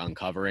things,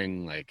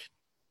 uncovering like,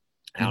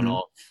 I don't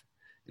know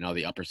if,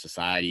 the upper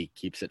society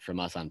keeps it from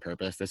us on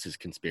purpose. This is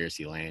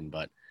conspiracy land,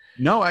 but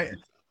you know what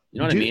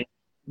I mean?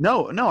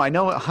 No, I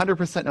know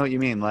 100% know what you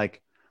mean.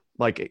 Like,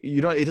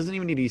 it doesn't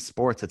even need to be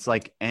sports. It's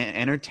like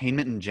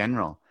entertainment in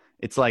general.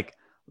 It's like,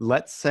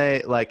 let's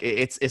say like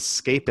it's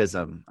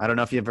escapism. I don't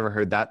know if you've ever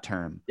heard that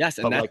term. Yes.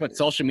 And that's like, what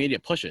social media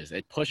pushes.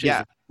 It pushes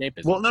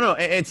escapism. Well, no.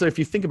 And so if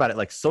you think about it,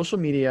 like social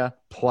media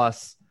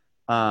plus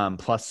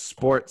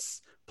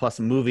sports, plus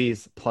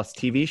movies, plus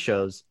TV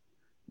shows,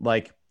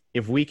 like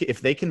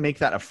if they can make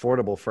that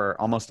affordable for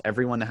almost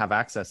everyone to have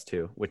access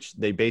to, which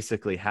they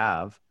basically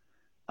have,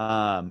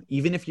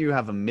 even if you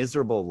have a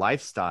miserable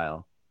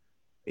lifestyle,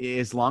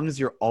 as long as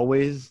you're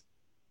always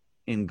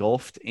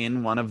engulfed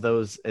in one of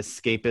those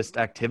escapist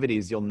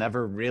activities, you'll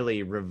never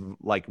really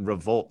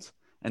revolt.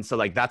 And so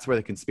like that's where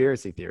the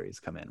conspiracy theories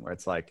come in, where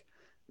it's like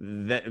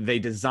they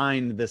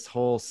designed this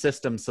whole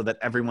system so that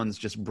everyone's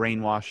just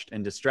brainwashed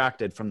and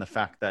distracted from the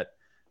fact that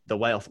the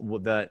wealth,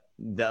 the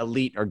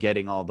elite are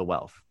getting all the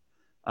wealth.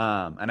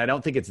 And I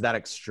don't think it's that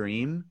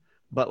extreme,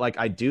 but like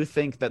I do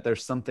think that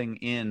there's something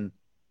in,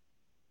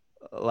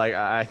 like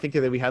I think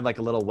that we had like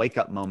a little wake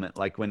up moment,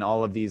 like when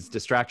all of these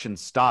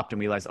distractions stopped and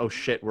we realized, oh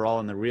shit, we're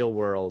all in the real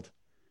world.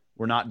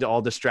 We're not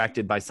all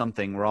distracted by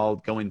something. We're all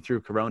going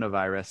through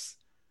coronavirus.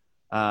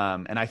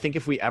 And I think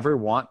if we ever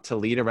want to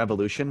lead a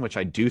revolution, which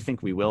I do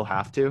think we will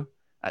have to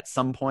at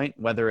some point,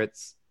 whether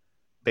it's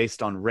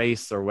based on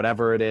race or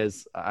whatever it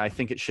is, I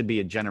think it should be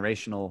a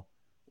generational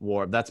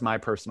war. That's my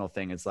personal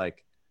thing. It's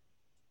like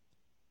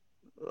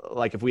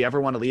if we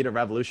ever want to lead a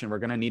revolution, we're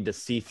going to need to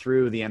see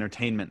through the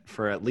entertainment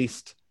for at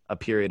least a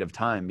period of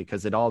time,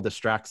 because it all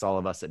distracts all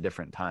of us at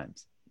different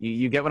times.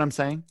 You get what I'm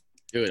saying?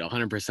 Dude,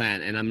 100%.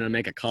 And I'm going to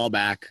make a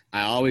callback.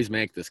 I always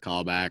make this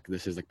callback.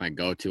 This is like my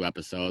go-to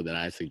episode that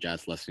I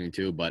suggest listening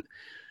to, but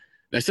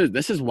this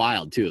is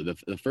wild too.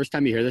 The first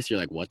time you hear this, you're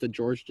like, what did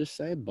George just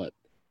say? But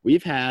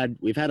we've had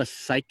a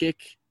psychic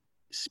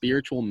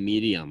spiritual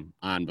medium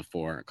on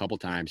before a couple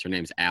times. Her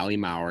name's Allie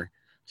Maurer,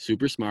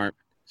 super smart,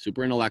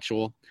 super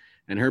intellectual.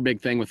 And her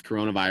big thing with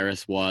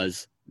coronavirus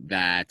was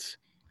that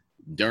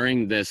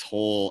during this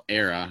whole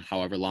era,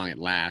 however long it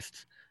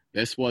lasts,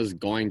 this was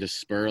going to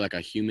spur like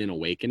a human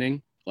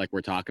awakening, like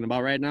we're talking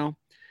about right now.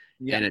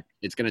 Yeah. And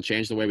it's going to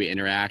change the way we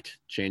interact,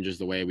 changes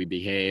the way we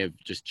behave,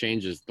 just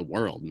changes the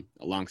world,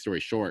 a long story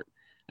short.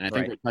 And I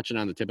think we're touching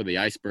on the tip of the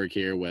iceberg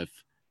here with,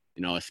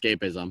 you know,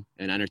 escapism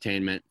and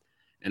entertainment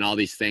and all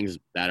these things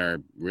that are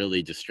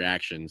really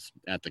distractions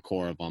at the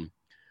core of them.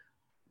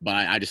 But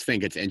I just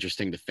think it's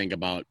interesting to think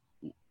about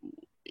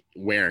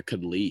where it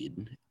could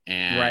lead.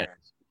 And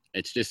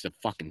it's just a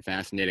fucking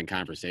fascinating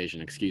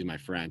conversation. Excuse my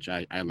French.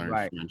 I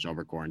learned French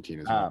over quarantine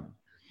as well.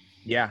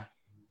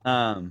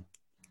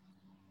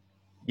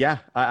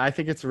 I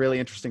think it's really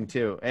interesting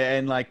too.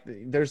 And like,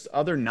 there's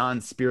other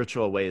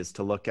non-spiritual ways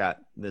to look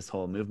at this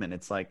whole movement.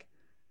 It's like,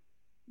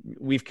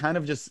 we've kind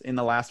of just in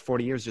the last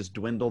 40 years just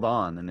dwindled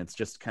on, and it's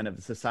just kind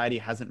of, society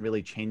hasn't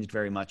really changed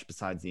very much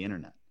besides the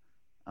internet.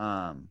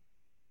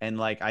 And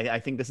like, I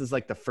think this is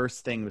like the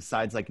first thing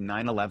besides like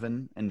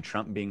 9/11 and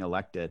Trump being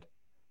elected,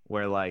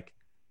 where like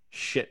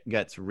shit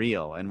gets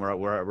real, and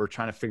we're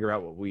trying to figure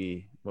out what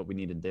we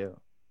need to do.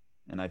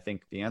 And I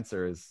think the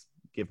answer is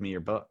give me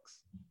your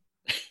books.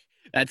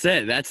 That's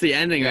it. That's the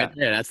ending right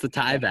there. That's the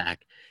tie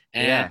back.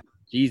 And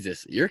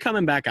Jesus, you're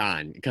coming back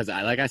on, because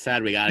like I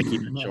said, we got to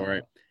keep it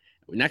short.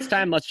 Next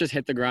time, let's just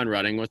hit the ground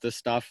running with this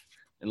stuff,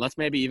 and let's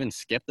maybe even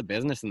skip the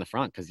business in the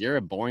front, because you're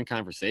a boring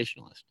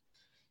conversationalist.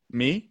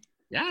 Me?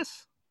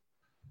 Yes.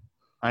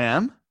 I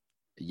am?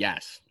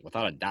 Yes,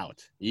 without a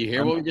doubt. You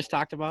hear what we just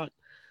talked about?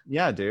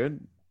 Yeah,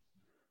 dude.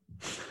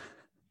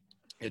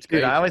 It's great.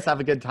 Dude, I always have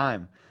a good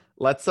time.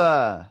 Let's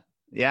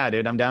yeah,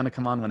 dude, I'm down to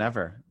come on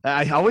whenever.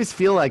 I always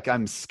feel like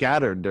I'm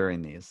scattered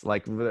during these.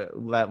 Like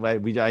that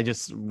way I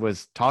just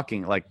was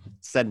talking, like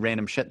said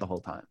random shit the whole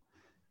time.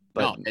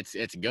 But no, it's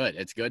good.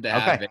 It's good to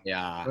have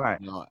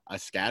a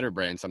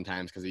scatterbrain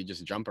sometimes, because you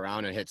just jump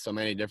around and hit so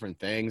many different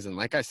things. And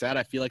like I said,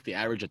 I feel like the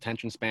average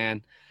attention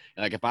span,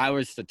 like if I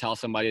was to tell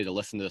somebody to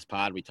listen to this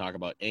pod, we talk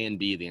about A and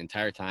B the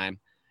entire time,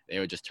 they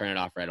would just turn it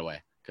off right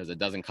away, because it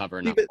doesn't cover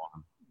enough for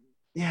them.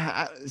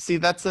 Yeah, see,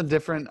 that's a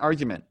different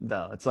argument,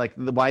 though. It's like,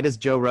 why does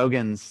Joe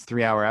Rogan's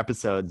 3-hour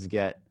episodes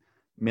get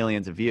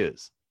millions of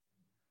views?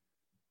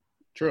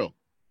 True.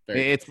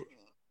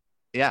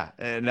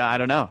 And I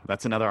don't know.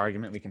 That's another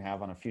argument we can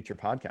have on a future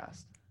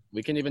podcast.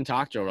 We can even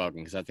talk Joe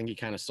Rogan, because I think he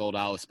kind of sold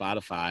out with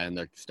Spotify, and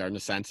they're starting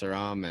to censor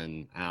him.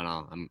 And I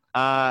don't know.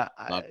 I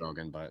love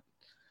Rogan, but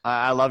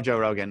I love Joe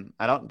Rogan.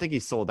 I don't think he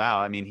sold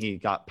out. I mean, he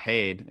got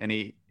paid, and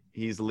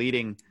he's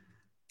leading.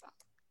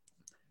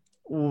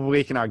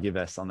 We can argue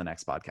this on the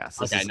next podcast.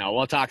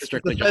 We'll talk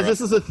strictly. This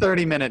is a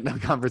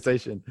 30-minute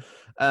conversation.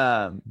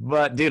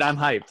 But dude, I'm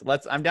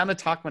hyped. I'm down to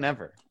talk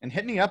whenever, and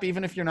hit me up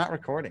even if you're not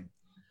recording.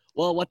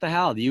 Well, what the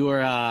hell? You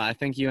were, I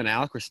think you and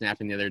Alec were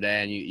snapping the other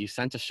day, and you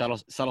sent a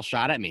subtle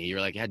shot at me. You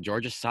were like, yeah,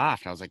 George is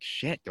soft. I was like,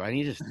 shit, do I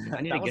need to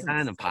get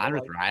on a pod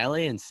with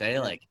Riley and say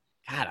like,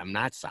 God, I'm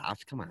not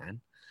soft. Come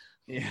on.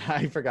 Yeah,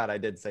 I forgot I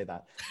did say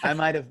that. I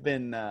might have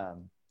been,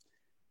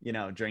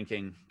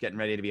 drinking, getting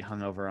ready to be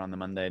hungover on the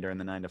Monday during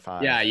the 9 to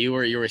 5. Yeah, you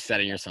were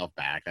setting yourself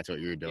back. That's what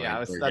you were doing. Yeah,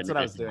 that's what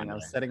I was doing. I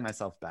was setting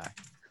myself back.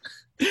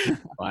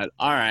 But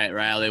all right,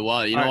 Riley.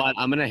 Well, you know what?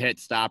 I'm gonna hit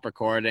stop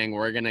recording.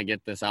 We're gonna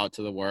get this out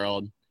to the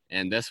world.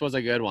 And this was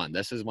a good one.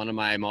 This is one of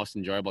my most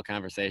enjoyable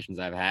conversations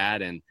I've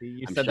had. And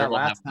you said that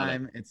last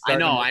time. I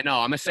know.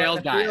 I'm a sales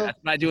guy. That's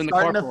what I do in the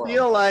corporate world. Starting to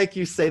feel like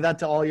you say that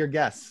to all your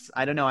guests.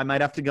 I don't know. I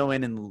might have to go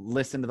in and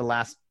listen to the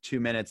last 2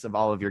 minutes of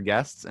all of your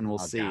guests, and we'll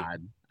see.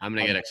 God. I'm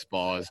going to get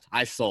exposed.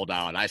 I sold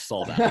out.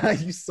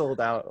 You sold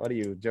out. What are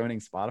you,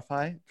 joining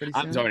Spotify pretty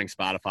soon? I'm joining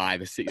Spotify.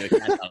 The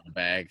cat's out of the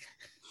bag.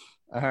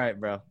 All right,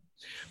 bro.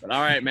 But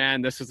all right,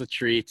 man, this was a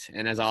treat.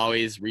 And as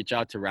always, reach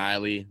out to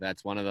Riley.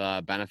 That's one of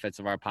the benefits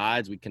of our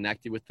pods. We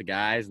connect you with the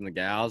guys and the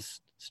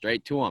gals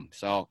straight to them.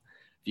 So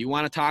if you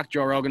want to talk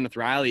Joe Rogan with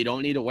Riley, you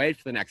don't need to wait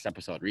for the next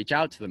episode. Reach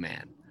out to the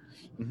man.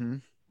 Mm-hmm.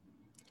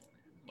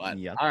 But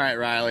all right,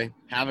 Riley,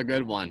 have a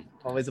good one.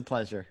 Always a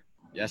pleasure.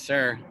 Yes,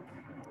 sir.